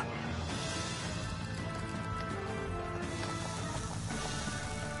one.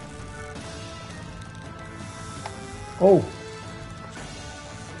 Oh.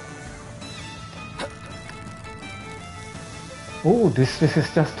 Oh, this fish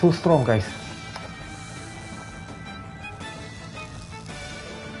is just too strong, guys.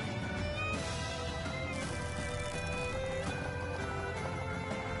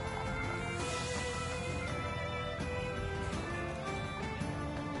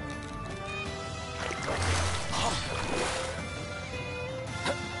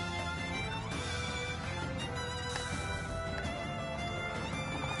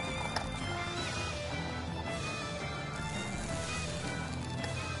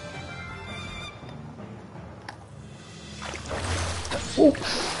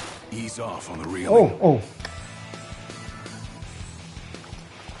 Oops. Ease off on the railing. Oh.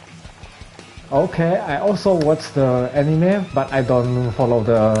 Okay, I also watch the anime, but I don't follow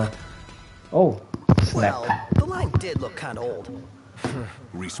the... Oh, snap. Well, the line did look kind of old.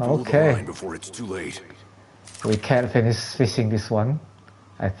 Respool the Okay. line before it's too late. We can't finish fishing this one.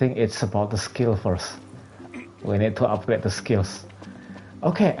 I think it's about the skill first. We need to upgrade the skills.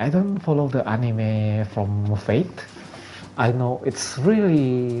 Okay, I don't follow the anime from Fate. I know it's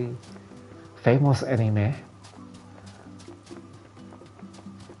really famous anime.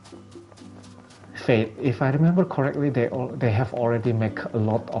 Fate, if I remember correctly, they have already made a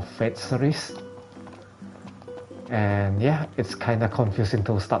lot of Fate series. And yeah, it's kinda confusing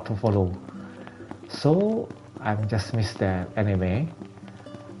to start to follow. So I'm just missed that anime.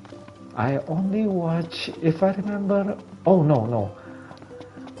 I only watch, if I remember, oh no.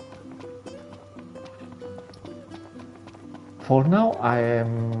 For now, I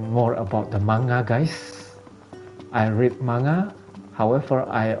am more about the manga, guys. I read manga, however,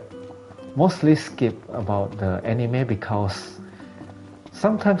 I mostly skip about the anime because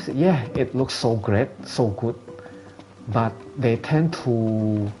sometimes, yeah, it looks so great, so good, but they tend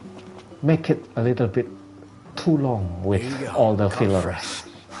to make it a little bit too long with all the fillers.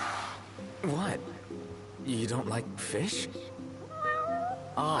 What? You don't like fish?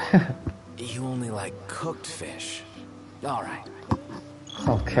 Oh, you only like cooked fish. All right.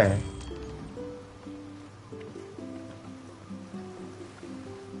 Okay.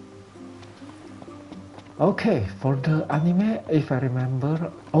 Okay, for the anime, if I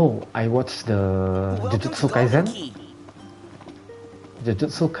remember, I watched the Jujutsu Kaisen.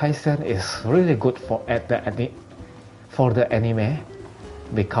 Jujutsu Kaisen is really good for the anime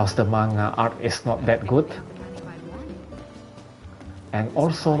because the manga art is not that good, and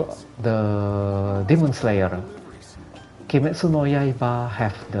also the Demon Slayer. Kimetsu no Yaiba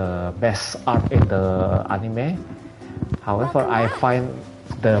have the best art in the anime. However, I find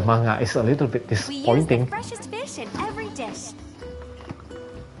the manga is a little bit disappointing. We use the freshest fish in every dish.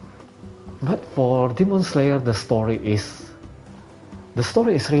 But for Demon Slayer, the story is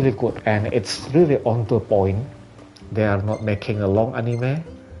really good and it's really on the point. They are not making a long anime.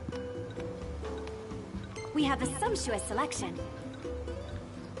 We have a sumptuous selection.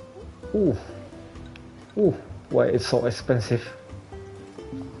 Ooh, why it's so expensive?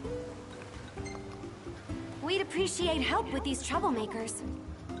 We'd appreciate help with these troublemakers.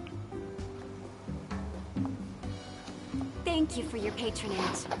 Thank you for your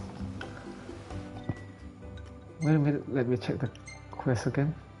patronage. Wait a minute, let me check the quest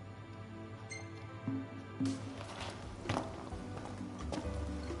again.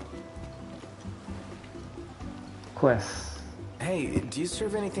 Quest. Hey, do you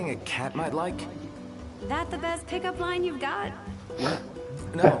serve anything a cat might like? That the best pickup line you've got?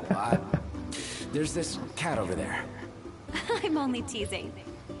 No, there's this cat over there. I'm only teasing.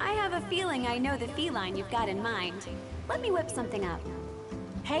 I have a feeling I know the feline you've got in mind. Let me whip something up.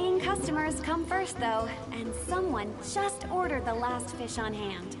 Paying customers come first, though, and someone just ordered the last fish on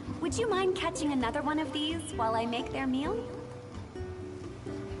hand. Would you mind catching another one of these while I make their meal?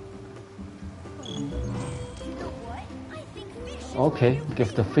 Okay,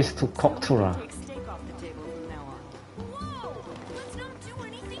 give the fish to Koktura. Whoa! Let's not do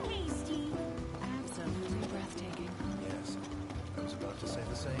anything hasty. Absolutely breathtaking. Yes, I was about to say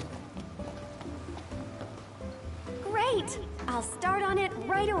the same. Great! I'll start on it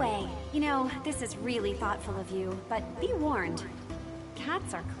right away. You know, this is really thoughtful of you, but be warned.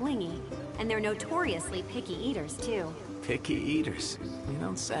 Cats are clingy, and they're notoriously picky eaters, too. Picky eaters, you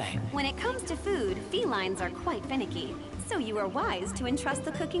don't say. When it comes to food, felines are quite finicky, so you are wise to entrust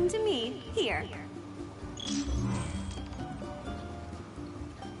the cooking to me. Here.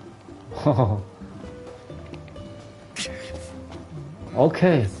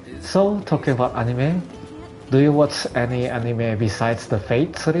 Okay, so talking about anime, do you watch any anime besides the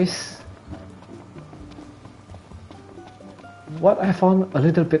Fate series? What I found a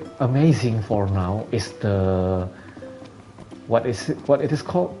little bit amazing for now is the what it is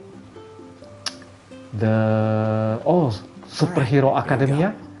called? The Superhero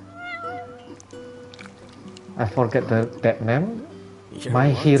Academia. I forget that name.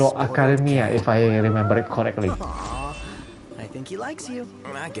 My Hero Academia, if I remember it correctly. Aw, I think he likes you.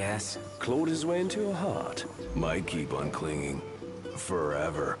 I guess. Clawed his way into a heart. Might keep on clinging.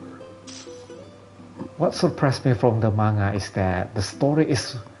 Forever. What surprised me from the manga is that the story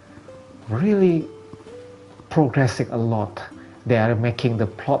is really progressing a lot. They are making the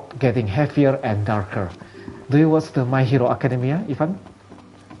plot getting heavier and darker. Do you watch the My Hero Academia, Ivan?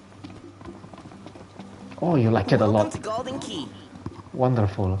 Oh, you like it a Welcome lot. to Golden Key.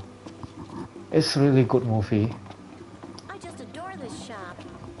 Wonderful. It's really good movie. I just adore this shop.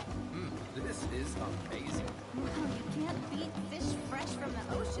 This is amazing. You can't beat fish fresh from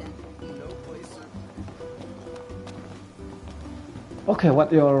the ocean. No place. Okay,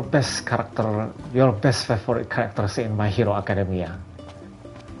 what your best character, your best favorite characters in My Hero Academia?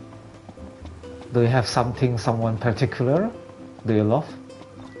 Do you have someone particular do you love?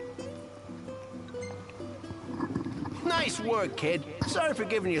 Nice work, kid. Sorry for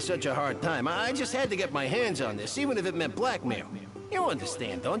giving you such a hard time. I just had to get my hands on this, even if it meant blackmail. You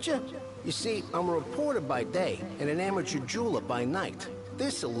understand, don't you? You see, I'm a reporter by day and an amateur jeweler by night.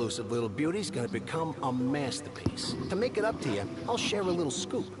 This elusive little beauty's gonna become a masterpiece. To make it up to you, I'll share a little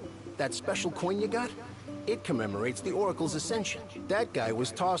scoop. That special coin you got? It commemorates the Oracle's ascension. That guy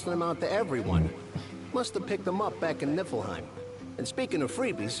was tossing them out to everyone. Must have picked them up back in Niflheim. And speaking of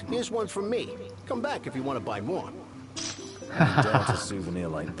freebies, here's one from me. Come back if you want to buy more. I doubt a souvenir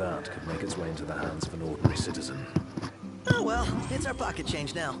like that could make its way into the hands of an ordinary citizen. Oh well, it's our pocket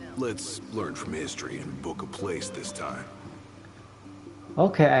change now. Let's learn from history and book a place this time.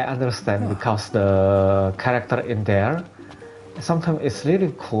 Okay, I understand because the character in there sometimes it's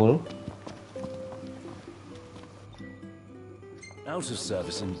really cool. Out of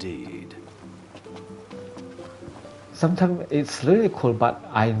service indeed. Sometimes it's really cool, but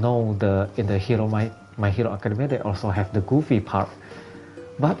I know in the My Hero Academia they also have the goofy part.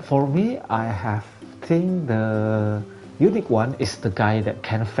 But for me, I think the unique one is the guy that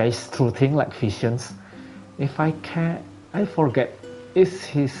can face through things like visions. If I forget.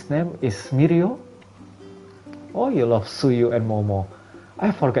 His name is Mirio? Oh, you love Suyu and Momo.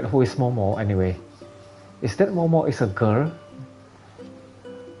 I forget who is Momo anyway. Is that Momo is a girl?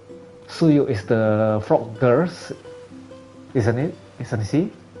 Suyu is the frog girl, isn't it? Isn't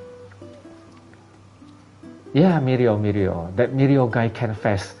she? Yeah, Mirio. That Mirio guy can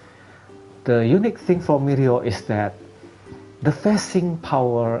face. The unique thing for Mirio is that the facing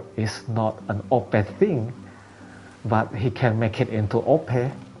power is not an OP thing, but he can make it into OP,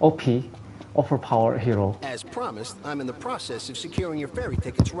 overpowered hero. As promised, I'm in the process of securing your ferry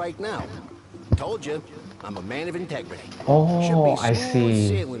tickets right now. Told you, I'm a man of integrity. Oh, I see.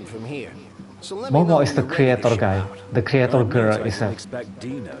 Sailing from here. So let me know Momo is the when you're ready to creator ship guy. out. The creator girl I is didn't a... expect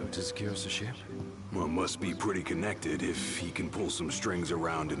Dino to secure us a ship. Well, must be pretty connected if he can pull some strings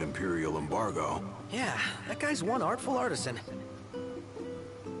around an Imperial embargo. Yeah, that guy's one artful artisan.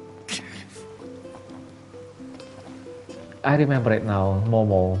 I remember it now,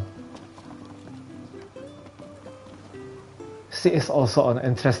 Momo. She is also an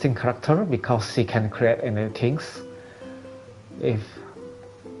interesting character because she can create any things. If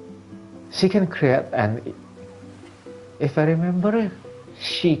she can create, and if I remember,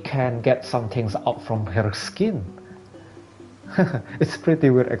 she can get some things out from her skin. It's pretty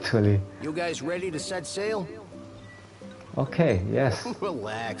weird actually. You guys ready to set sail? Okay, yes.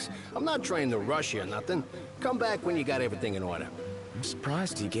 Relax. I'm not trying to rush you or nothing. Come back when you got everything in order. I'm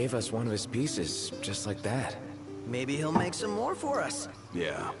surprised he gave us one of his pieces, just like that. Maybe he'll make some more for us.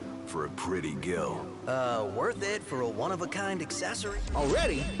 Yeah, for a pretty gill. Worth it for a one-of-a-kind accessory.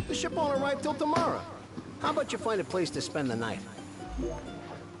 Already? The ship won't arrive till tomorrow. How about you find a place to spend the night?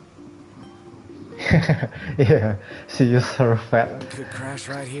 Yeah, she used her fat. Could crash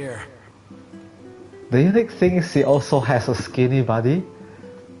right here. The unique thing is she also has a skinny body.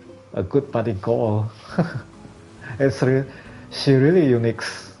 A good body goal. She really unique.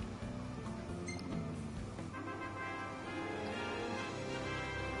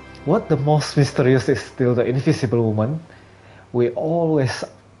 What the most mysterious is still the Invisible Woman. We always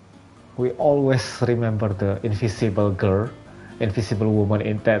remember the Invisible Girl, Invisible Woman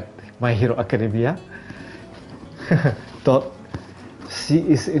in that My Hero Academia. Thought she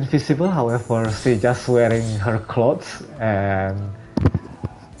is invisible, however, she just wearing her clothes and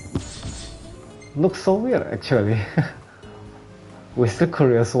looks so weird actually. We're still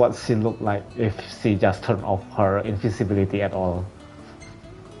curious what she looked like if she just turned off her invisibility at all.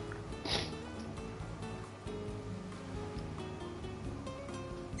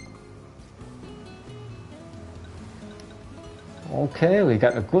 Okay, we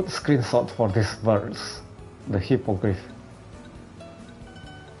got a good screenshot for this verse, the hippogriff.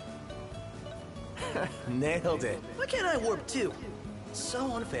 Nailed it. Why can't I warp too?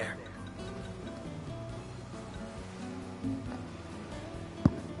 So unfair.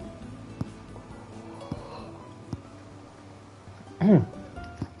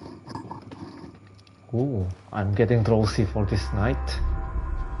 Ooh, I'm getting drowsy for this night.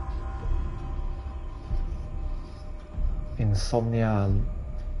 Insomnia.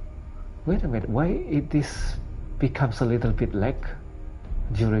 Wait a minute, why this becomes a little bit lag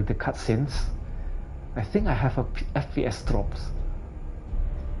during the cutscenes? I think I have a FPS drops.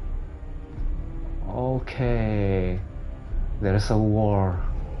 Okay, there's a war.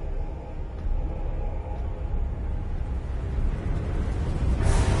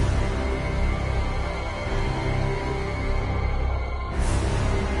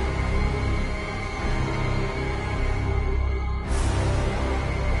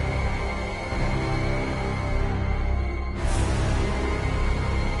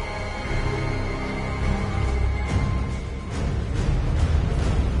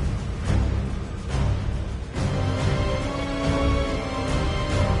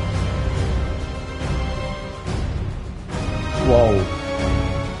 Whoa.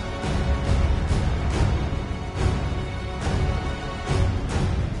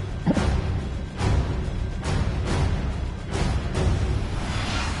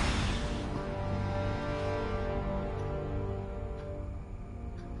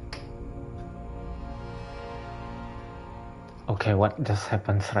 Okay, what just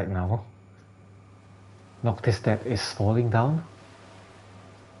happens right now? Notice that it's falling down.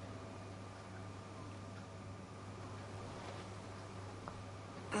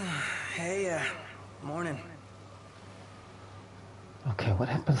 Hey, morning. Okay, what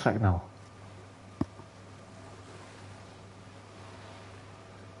happens right now?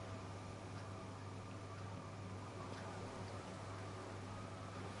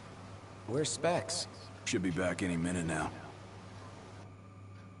 Where's Specs? Should be back any minute now.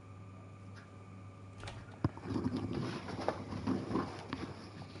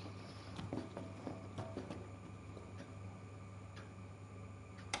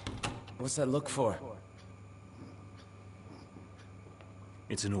 What's that look for?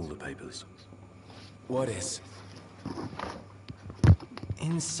 It's in all the papers. What is?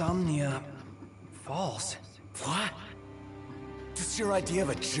 Insomnia Falls. What? This your idea of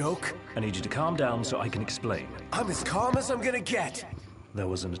a joke? I need you to calm down so I can explain. I'm as calm as I'm gonna get. There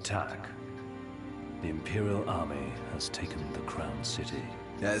was an attack. The Imperial Army has taken the Crown City.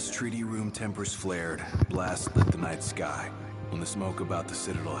 As treaty room tempers flared, blasts lit the night sky. When the smoke about the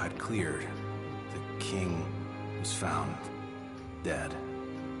Citadel had cleared, the king was found dead.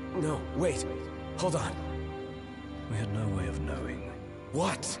 No, wait. Hold on. We had no way of knowing.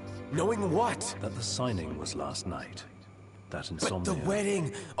 What? Knowing what? That the signing was last night. That insomnia... But the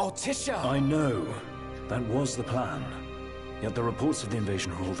wedding! Altisha! I know. That was the plan. Yet the reports of the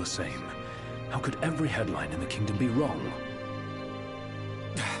invasion are all the same. How could every headline in the kingdom be wrong?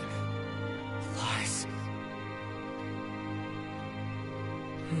 Lies.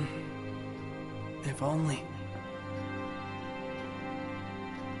 If only.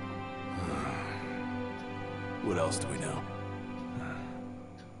 What else do we know?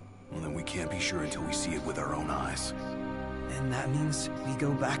 Well, then we can't be sure until we see it with our own eyes. And that means we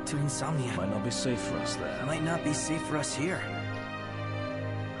go back to Insomnia. Might not be safe for us there. Might not be safe for us here.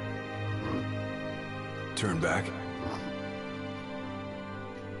 Turn back.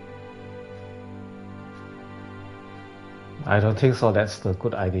 I don't think so. That's the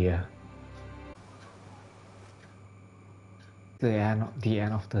good idea. The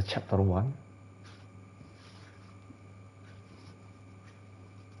end of the chapter 1.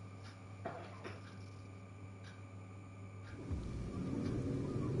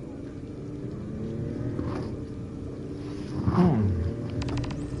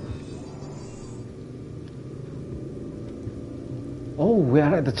 Oh, we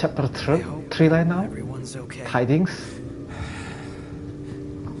are at the chapter 3 right now. Everyone's okay. Tidings.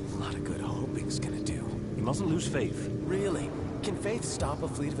 A lot of good hoping's gonna do. You mustn't lose faith. Really? Can faith stop a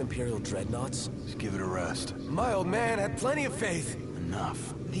fleet of Imperial dreadnoughts? Just give it a rest. My old man had plenty of faith.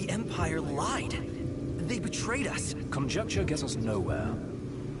 Enough. The Empire lied. They betrayed us. Conjecture gets us nowhere.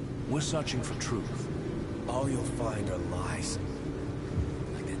 We're searching for truth. All you'll find are lies.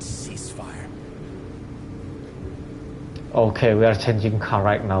 Like that ceasefire. Okay, we are changing car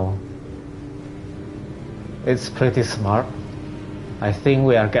right now. It's pretty smart. I think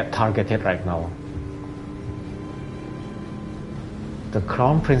we are get targeted right now. The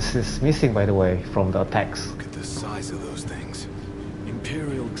Crown Prince is missing, by the way, from the attacks. Look at the size of those things.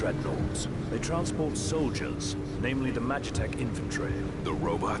 Imperial dreadnoughts. They transport soldiers, namely the Magitech infantry. The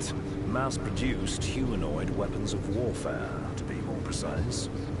robots? Mass-produced humanoid weapons of warfare, to be more precise.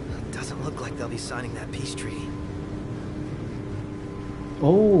 Doesn't look like they'll be signing that peace treaty.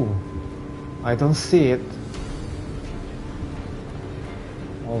 Oh, I don't see it.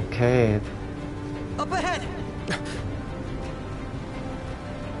 Okay. Up ahead!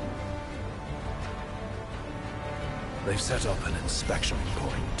 They've set up an inspection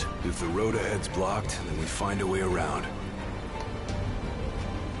point. If the road ahead's blocked, then we find a way around.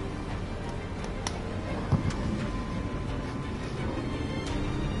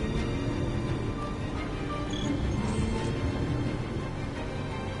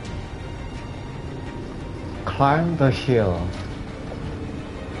 climb the hill.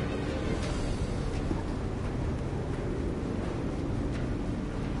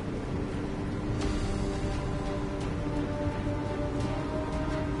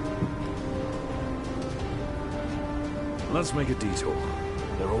 Let's make a detour.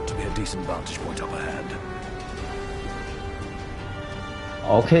 There ought to be a decent vantage point up ahead.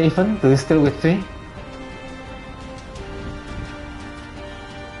 Okay, Ethan, do you still with me?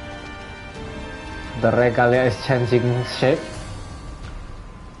 The regalia is changing shape.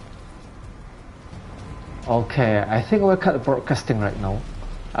 Okay, I think we'll cut broadcasting right now.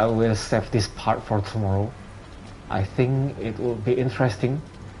 I will save this part for tomorrow. I think it will be interesting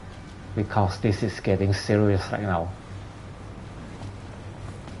because this is getting serious right now.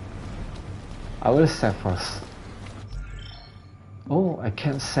 I will save first. Oh, I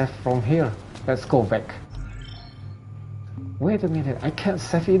can't save from here. Let's go back. Wait a minute, I can't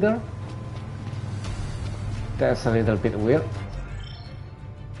save either? That's a little bit weird.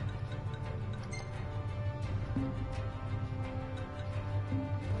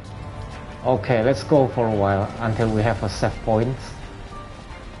 Okay, let's go for a while until we have a save point.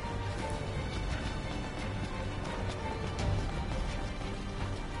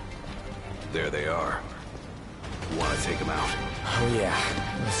 There they are. Want to take them out? Oh yeah,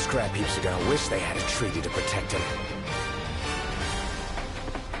 the scrap heaps are gonna wish they had a treaty to protect them.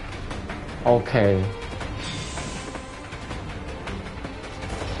 Okay.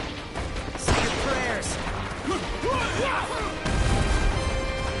 Say your prayers.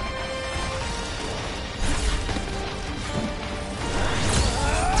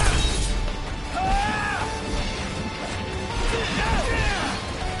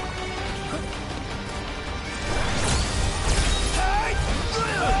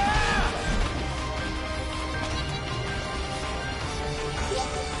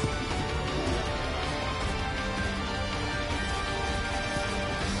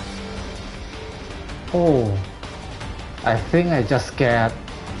 Oh, I think I just get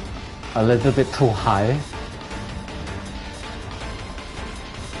a little bit too high.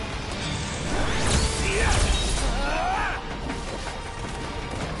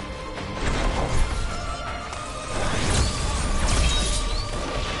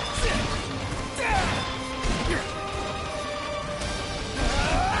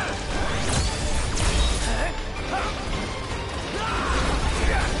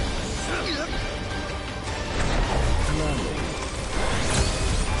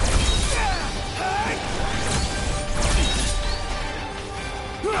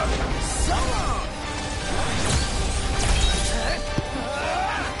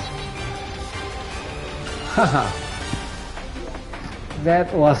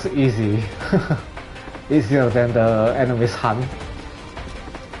 That was easy. Easier than the enemy's hunt.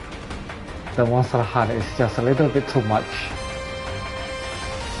 The monster hunt is just a little bit too much.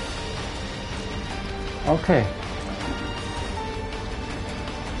 Okay.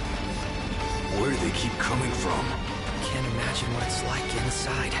 Where do they keep coming from? Can't imagine what it's like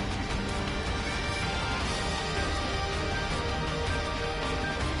inside.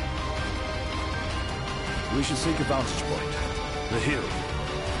 We should seek a vantage point. The hill.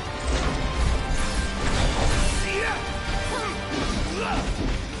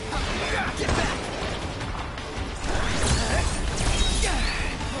 Get back!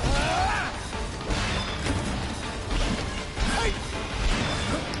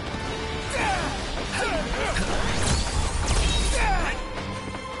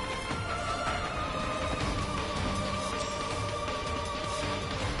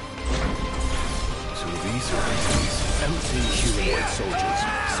 So these are these empty humanoid soldiers.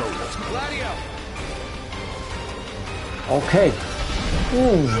 Soulless. Gladio! Okay.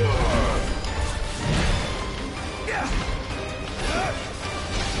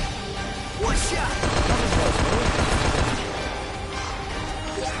 One shot!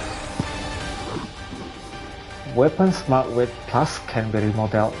 Weapons marked with plus can be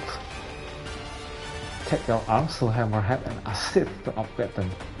remodeled. Take your arms to hammerhead and assist to upgrade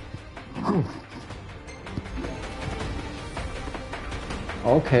them.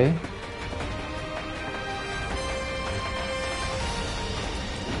 Okay.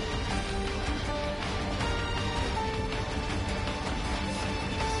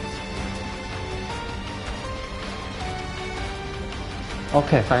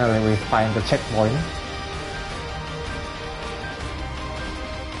 Okay, finally we find the checkpoint.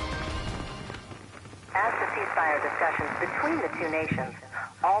 As the ceasefire discussions between the two nations,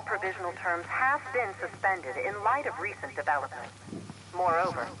 all provisional terms have been suspended in light of recent developments.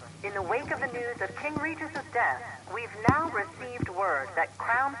 Moreover, in the wake of the news of King Regis' death, we've now received word that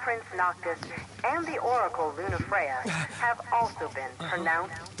Crown Prince Noctis and the Oracle Lunafreya have also been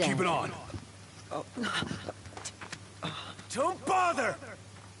pronounced dead. Keep it on. Don't bother!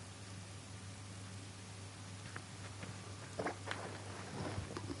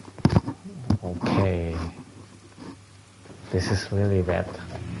 Okay. This is really bad.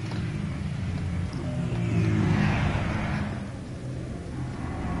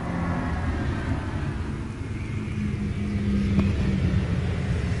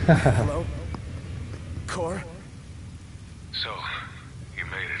 Hello? Core? So, you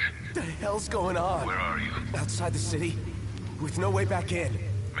made it. The hell's going on? Where are you? Outside the city, with no way back in.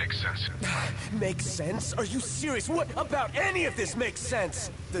 Makes sense. Makes sense? Are you serious? What about any of this makes sense?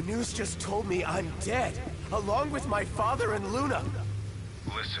 The news just told me I'm dead, along with my father and Luna.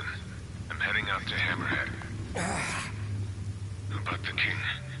 Listen, I'm heading out to Hammerhead. About the king.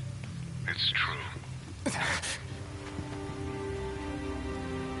 It's true.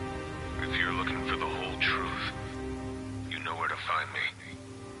 If you're looking for the whole truth, you know where to find me.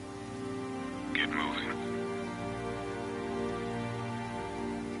 Get moving.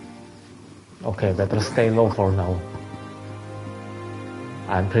 Okay, better stay low for now.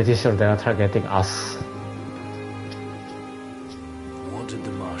 I'm pretty sure they are targeting us. What did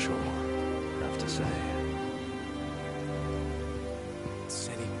the Marshal have to say?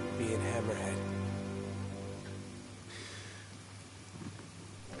 Said he'd be in Hammerhead.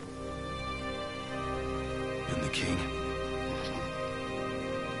 And the king?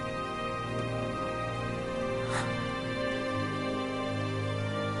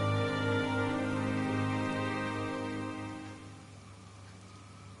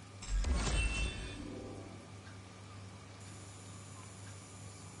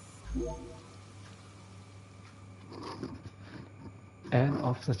 End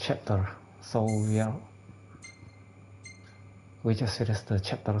of the chapter. So we just finished the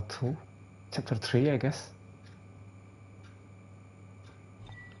chapter 2, chapter 3, I guess.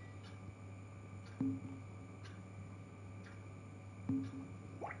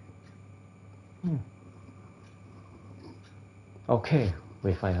 Okay,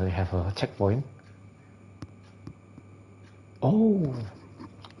 we finally have a checkpoint. Oh,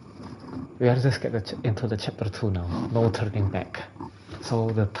 we are just get into the chapter 2 now. No turning back.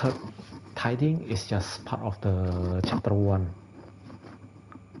 So the third tiding is just part of the chapter 1.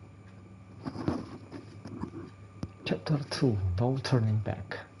 Chapter 2, no turning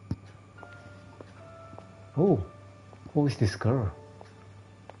back. Oh, who is this girl?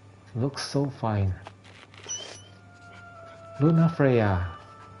 Looks so fine. Lunafreya.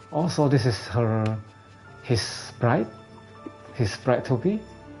 Also, this is his bride to be.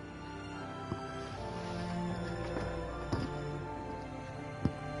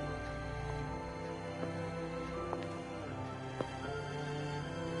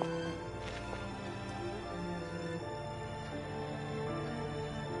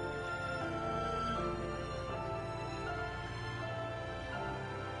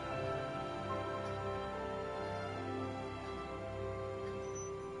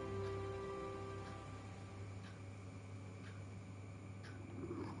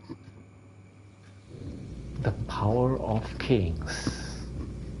 The power of kings.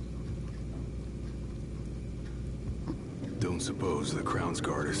 Don't suppose the Crown's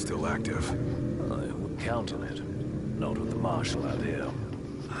Guard is still active. I would count on it. Not with the Marshal out here.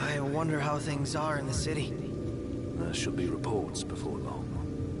 I wonder how things are in the city. There should be reports before long.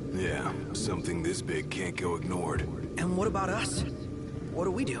 Yeah, something this big can't go ignored. And what about us? What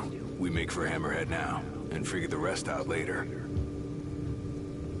do we do? We make for Hammerhead now, and figure the rest out later.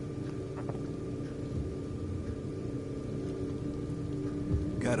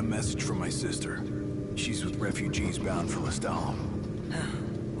 Got a message from my sister. She's with refugees bound for Lestal.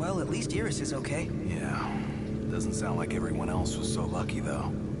 Well, at least Iris is okay. Yeah. Doesn't sound like everyone else was so lucky,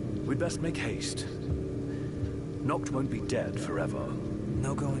 though. We'd best make haste. Noct won't be dead forever.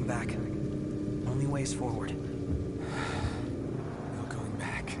 No going back. Only ways forward. No going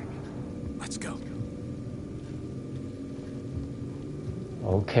back. Let's go.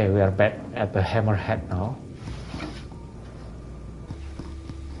 Okay, we are back at the Hammerhead now.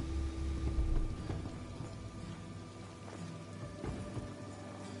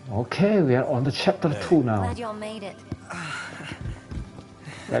 Okay, we are on the chapter 2 now. Glad y'all made it.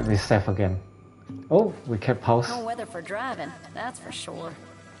 Let me save again. Oh, we can pause. No weather for driving, that's for sure.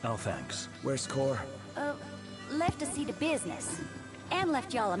 Oh, thanks. Where's Core? Left to see to business. And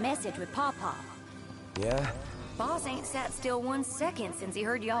left y'all a message with Pawpaw. Yeah? Boss ain't sat still 1 second since he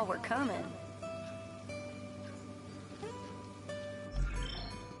heard y'all were coming.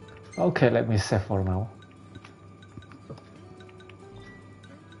 Okay, let me save for now.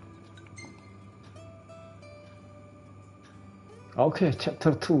 Okay,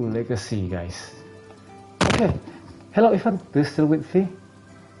 chapter 2, Legacy, guys. Okay, hello Ivan, do you still with me?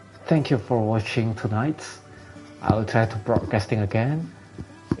 Thank you for watching tonight. I will try to broadcasting again.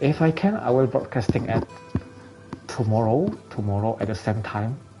 If I can, I will broadcasting at tomorrow at the same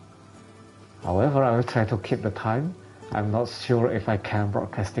time. However, I will try to keep the time. I'm not sure if I can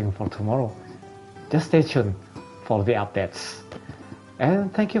broadcasting for tomorrow. Just stay tuned for the updates.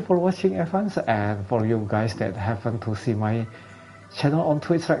 And thank you for watching, Evans, and for you guys that happen to see my channel on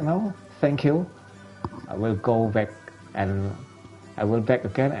Twitch right now, thank you. I will go back and I will back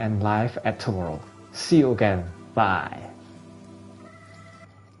again and live at tomorrow. See you again. Bye.